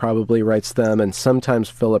Bellow probably writes them, and sometimes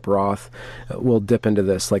Philip Roth will dip into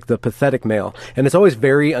this, like the pathetic male. And it's always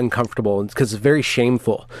very uncomfortable because it's very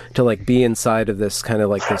shameful to like be inside of this kind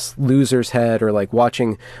of like this loser's head, or like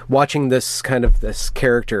watching this kind of this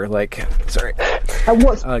character, like, sorry,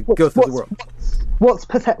 go through the world. What's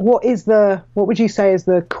pathetic? What would you say is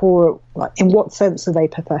the core? Like, in what sense are they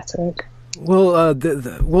pathetic? Well,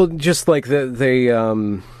 just like they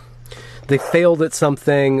failed at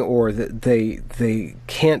something, or they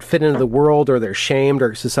can't fit into the world, or they're shamed,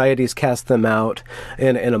 or society's cast them out.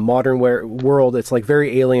 In a modern world, it's like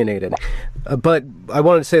very alienated. But I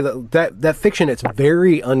wanted to say that fiction, it's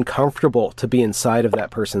very uncomfortable to be inside of that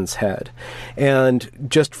person's head. And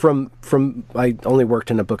just from I only worked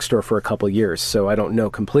in a bookstore for a couple of years, so I don't know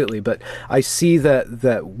completely, but I see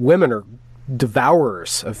that women are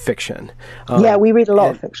devourers of fiction. We read a lot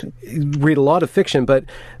of fiction. But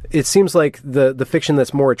it seems like the fiction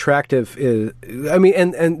that's more attractive is, I mean,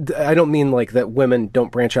 and I don't mean like that women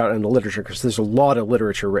don't branch out into literature, because there's a lot of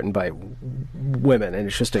literature written by women, and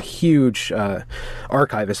it's just a huge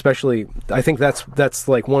archive. Especially, I think that's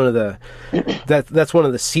like one of the that's one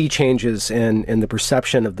of the sea changes in the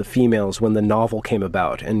perception of the females when the novel came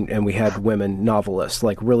about, and we had women novelists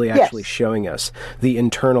like really actually showing us the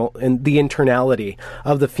internality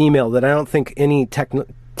of the female that I don't think any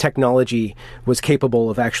technology was capable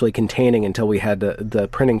of actually containing until we had the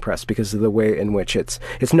printing press, because of the way in which it's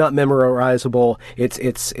not memorizable. It's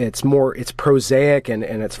prosaic and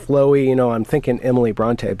it's flowy. You know, I'm thinking Emily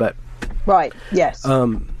Bronte, but right, yes.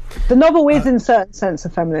 The novel is in a certain sense a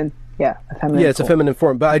feminine. Yeah, it's a feminine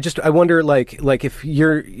form. But I wonder, like if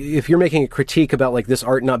you're making a critique about like this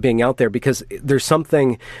art not being out there, because there's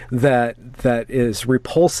something that is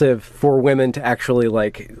repulsive for women to actually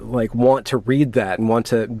like want to read that and want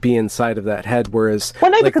to be inside of that head. Whereas, well,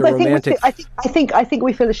 no, because I think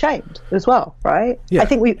we feel ashamed as well, right? Yeah. I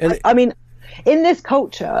think I mean, in this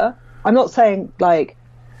culture, I'm not saying like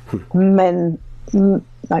men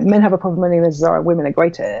have a problem with desire, women are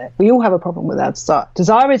great at it. We all have a problem with that desire.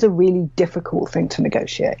 Desire is a really difficult thing to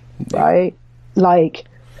negotiate, right? Like,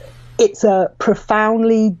 it's a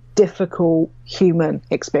profoundly difficult human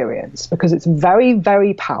experience because it's very,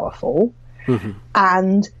 very powerful,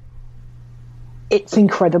 and it's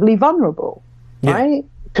incredibly vulnerable, right?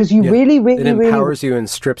 Because you really it empowers you and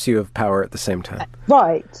strips you of power at the same time.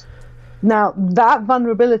 Right. Now, that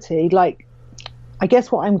vulnerability, like, I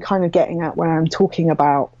guess what I'm kind of getting at when I'm talking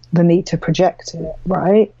about the need to project it,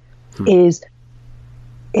 right, is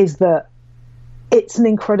that it's an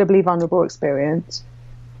incredibly vulnerable experience.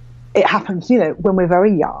 It happens, you know, when we're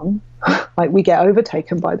very young, like we get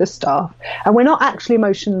overtaken by this stuff, and we're not actually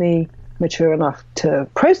emotionally mature enough to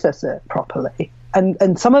process it properly.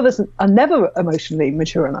 And some of us are never emotionally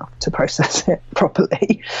mature enough to process it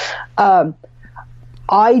properly.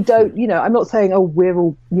 I don't, you know, I'm not saying, we're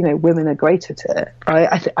all, you know, women are great at it,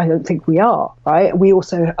 right? I don't think we are, right? We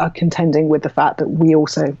also are contending with the fact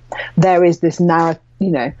that there is this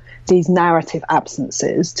these narrative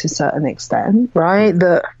absences to a certain extent, right?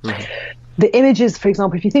 The images, for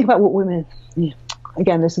example, if you think about what women,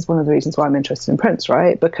 again, this is one of the reasons why I'm interested in Prince,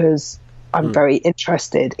 right? Because I'm very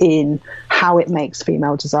interested in how it makes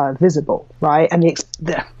female desire visible, right? And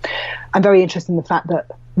I'm very interested in the fact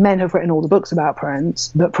that men have written all the books about Prince,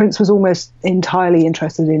 but Prince was almost entirely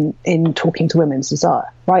interested in talking to women's desire,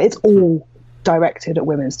 right? It's all directed at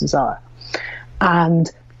women's desire. And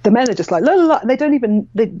the men are just like, la, la, la, and they don't even,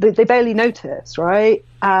 they barely notice, right?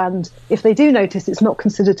 And if they do notice, it's not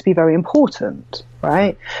considered to be very important,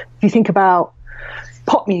 right? If you think about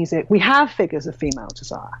pop music, we have figures of female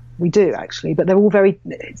desire. We do, actually, but they're all very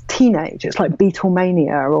teenage. It's like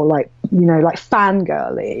Beatlemania, or like, you know, like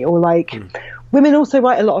fangirly, or like women also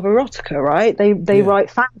write a lot of erotica, right? They write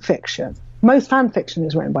fan fiction. Most fan fiction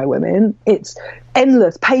is written by women. It's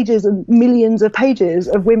endless pages and millions of pages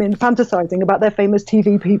of women fantasizing about their famous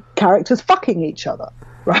TV characters fucking each other,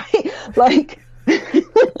 right? Like,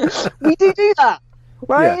 we do that.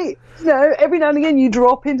 Right, you know, every now and again you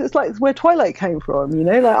drop into, it's like where Twilight came from, you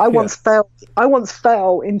know. Like I once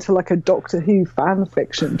fell into like a Doctor Who fan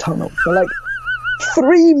fiction tunnel for like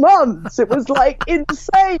 3 months. It was like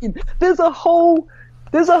insane. There's a whole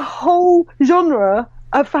genre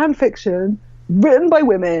of fan fiction written by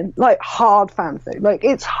women, like hard fanfic. Like,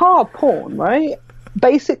 it's hard porn, right?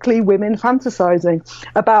 Basically women fantasizing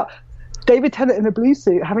about David Tennant in a blue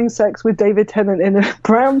suit having sex with David Tennant in a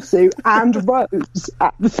brown suit and Rose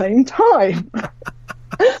at the same time.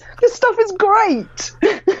 This stuff is great.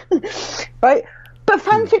 Right? But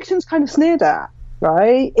fan fiction's kind of sneered at,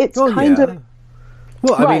 right? It's kind of...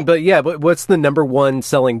 Well, I mean, but what's the number one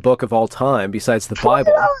selling book of all time besides the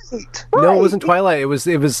Bible? Right. No, it wasn't Twilight. It was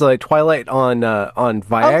Twilight on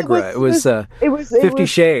Viagra. It was 50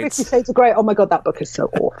 Shades. 50 Shades of Grey. Oh my God, that book is so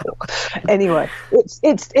awful. Anyway,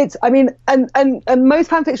 it's. I mean, and most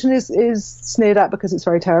fan fiction is sneered at because it's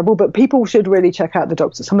very terrible. But people should really check out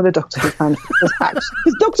some of the Doctor Who fans.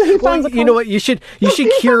 Doctor Who fans. You know what? You should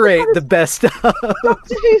curate the best stuff.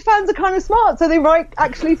 Doctor Who fans are kind of smart, so they write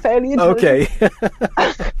actually fairly intelligent. Okay.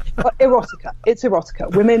 Erotica. It's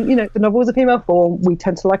erotica. Women, the novel is a female form. We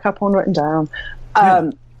tend to like our porn written down.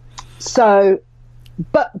 So,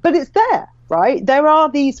 but it's there, right? There are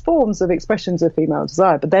these forms of expressions of female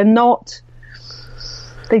desire, but they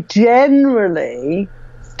generally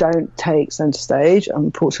don't take center stage.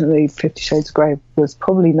 Unfortunately, 50 Shades of Grey was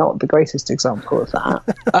probably not the greatest example of that.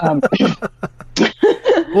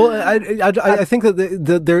 Well, I think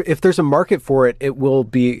that if there's a market for it, it will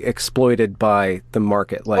be exploited by the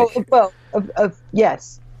market. Like,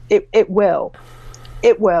 yes, it will.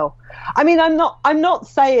 It will. I mean, I'm not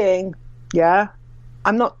saying,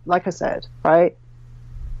 I'm not, like I said, right?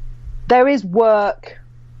 There is work.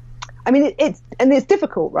 I mean, it's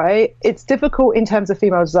difficult, right? It's difficult in terms of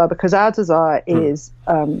female desire because our desire is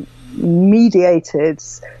mediated.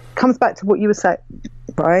 Comes back to what you were saying,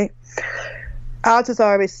 right? Our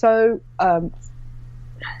desire is so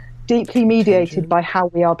deeply mediated by how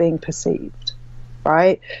we are being perceived,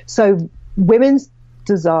 right? So women's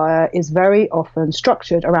desire is very often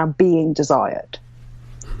structured around being desired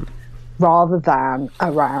rather than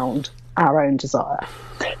around our own desire.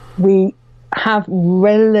 We have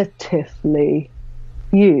relatively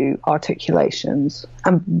few articulations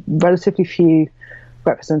and relatively few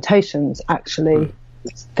representations, actually,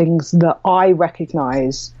 things that I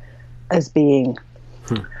recognize as being,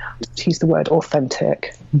 to use the word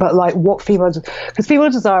authentic, but like what because female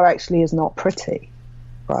desire actually is not pretty,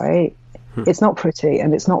 right? It's not pretty,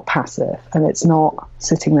 and it's not passive, and it's not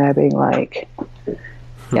sitting there being like,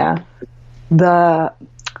 the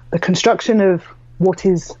construction of what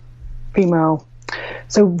is female.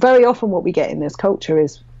 So very often what we get in this culture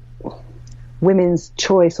is women's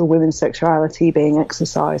choice or women's sexuality being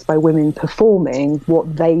exercised by women performing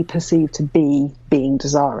what they perceive to be being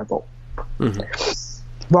desirable.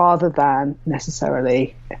 Rather than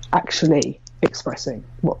necessarily actually expressing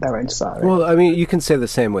what their own desire is. Well, I mean, you can say the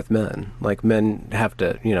same with men. Like, men have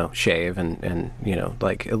to, shave and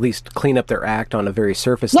like at least clean up their act on a very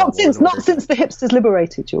surface level. Not since the hipsters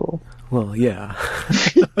liberated you all. Well, yeah.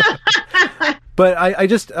 But I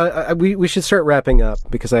just we should start wrapping up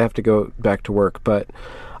because I have to go back to work. But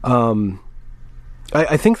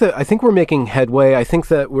I think we're making headway. I think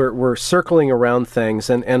that we're circling around things,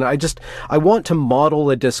 and I want to model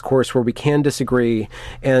a discourse where we can disagree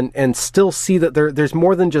and still see that there's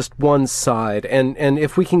more than just one side. And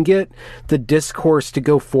if we can get the discourse to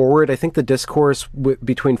go forward, I think the discourse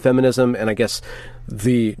between feminism and I guess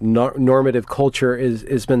the normative culture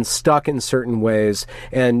has been stuck in certain ways,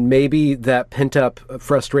 and maybe that pent-up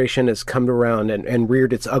frustration has come around and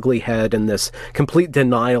reared its ugly head in this complete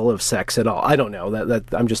denial of sex at all. I don't know. That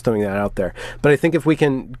I'm just throwing that out there. But I think if we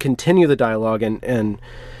can continue the dialogue and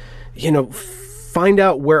find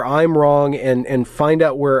out where I'm wrong and find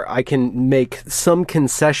out where I can make some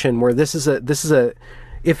concession where this is a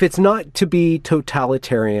if it's not to be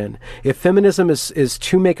totalitarian, if feminism is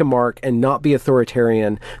to make a mark and not be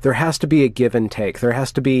authoritarian, there has to be a give and take. There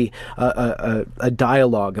has to be a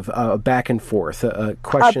dialogue of a back and forth, a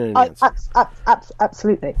question and answer.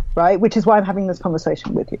 Absolutely, right? Which is why I'm having this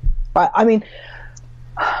conversation with you. Right? I mean,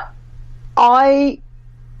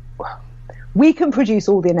 we can produce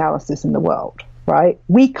all the analysis in the world, right?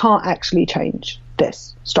 We can't actually change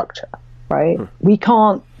this structure, right? We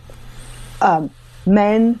can't...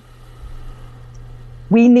 men,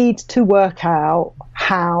 we need to work out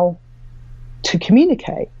how to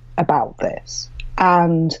communicate about this.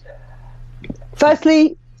 And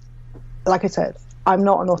firstly, like I said, I'm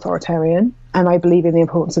not an authoritarian, and I believe in the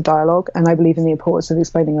importance of dialogue, and I believe in the importance of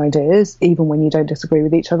explaining ideas, even when you don't disagree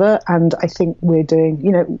with each other. And I think we're doing,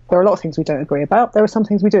 there are a lot of things we don't agree about. There are some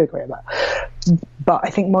things we do agree about. But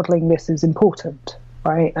I think modelling this is important,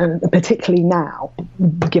 right? And particularly now,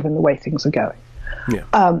 given the way things are going.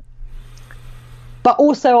 Yeah. But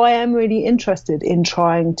also I am really interested in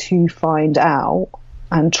trying to find out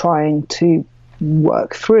and trying to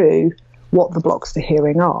work through what the blocks to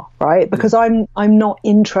hearing are, right? Because I'm not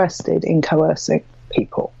interested in coercing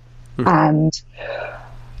people. And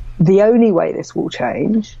the only way this will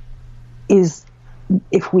change is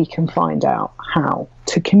if we can find out how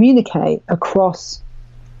to communicate across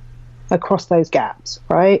those gaps,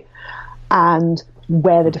 right? And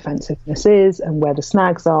where the defensiveness is and where the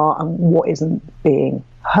snags are and what isn't being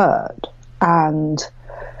heard. And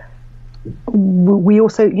we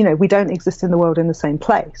also, we don't exist in the world in the same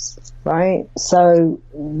place, right? So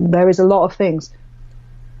there is a lot of things,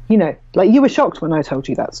 like you were shocked when I told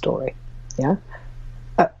you that story, yeah?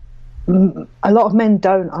 A lot of men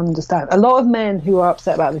don't understand. A lot of men who are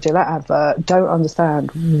upset about the Gillette advert don't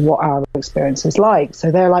understand what our experience is like.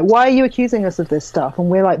 So they're like, why are you accusing us of this stuff? And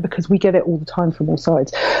we're like, because we get it all the time from all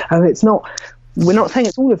sides. And we're not saying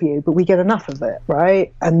it's all of you, but we get enough of it,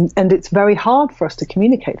 right? And it's very hard for us to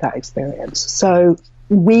communicate that experience. So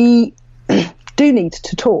we do need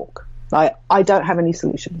to talk. Like, I don't have any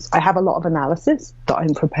solutions. I have a lot of analysis that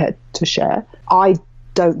I'm prepared to share. I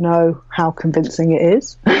don't know how convincing it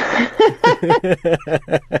is.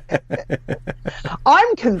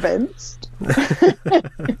 I'm convinced.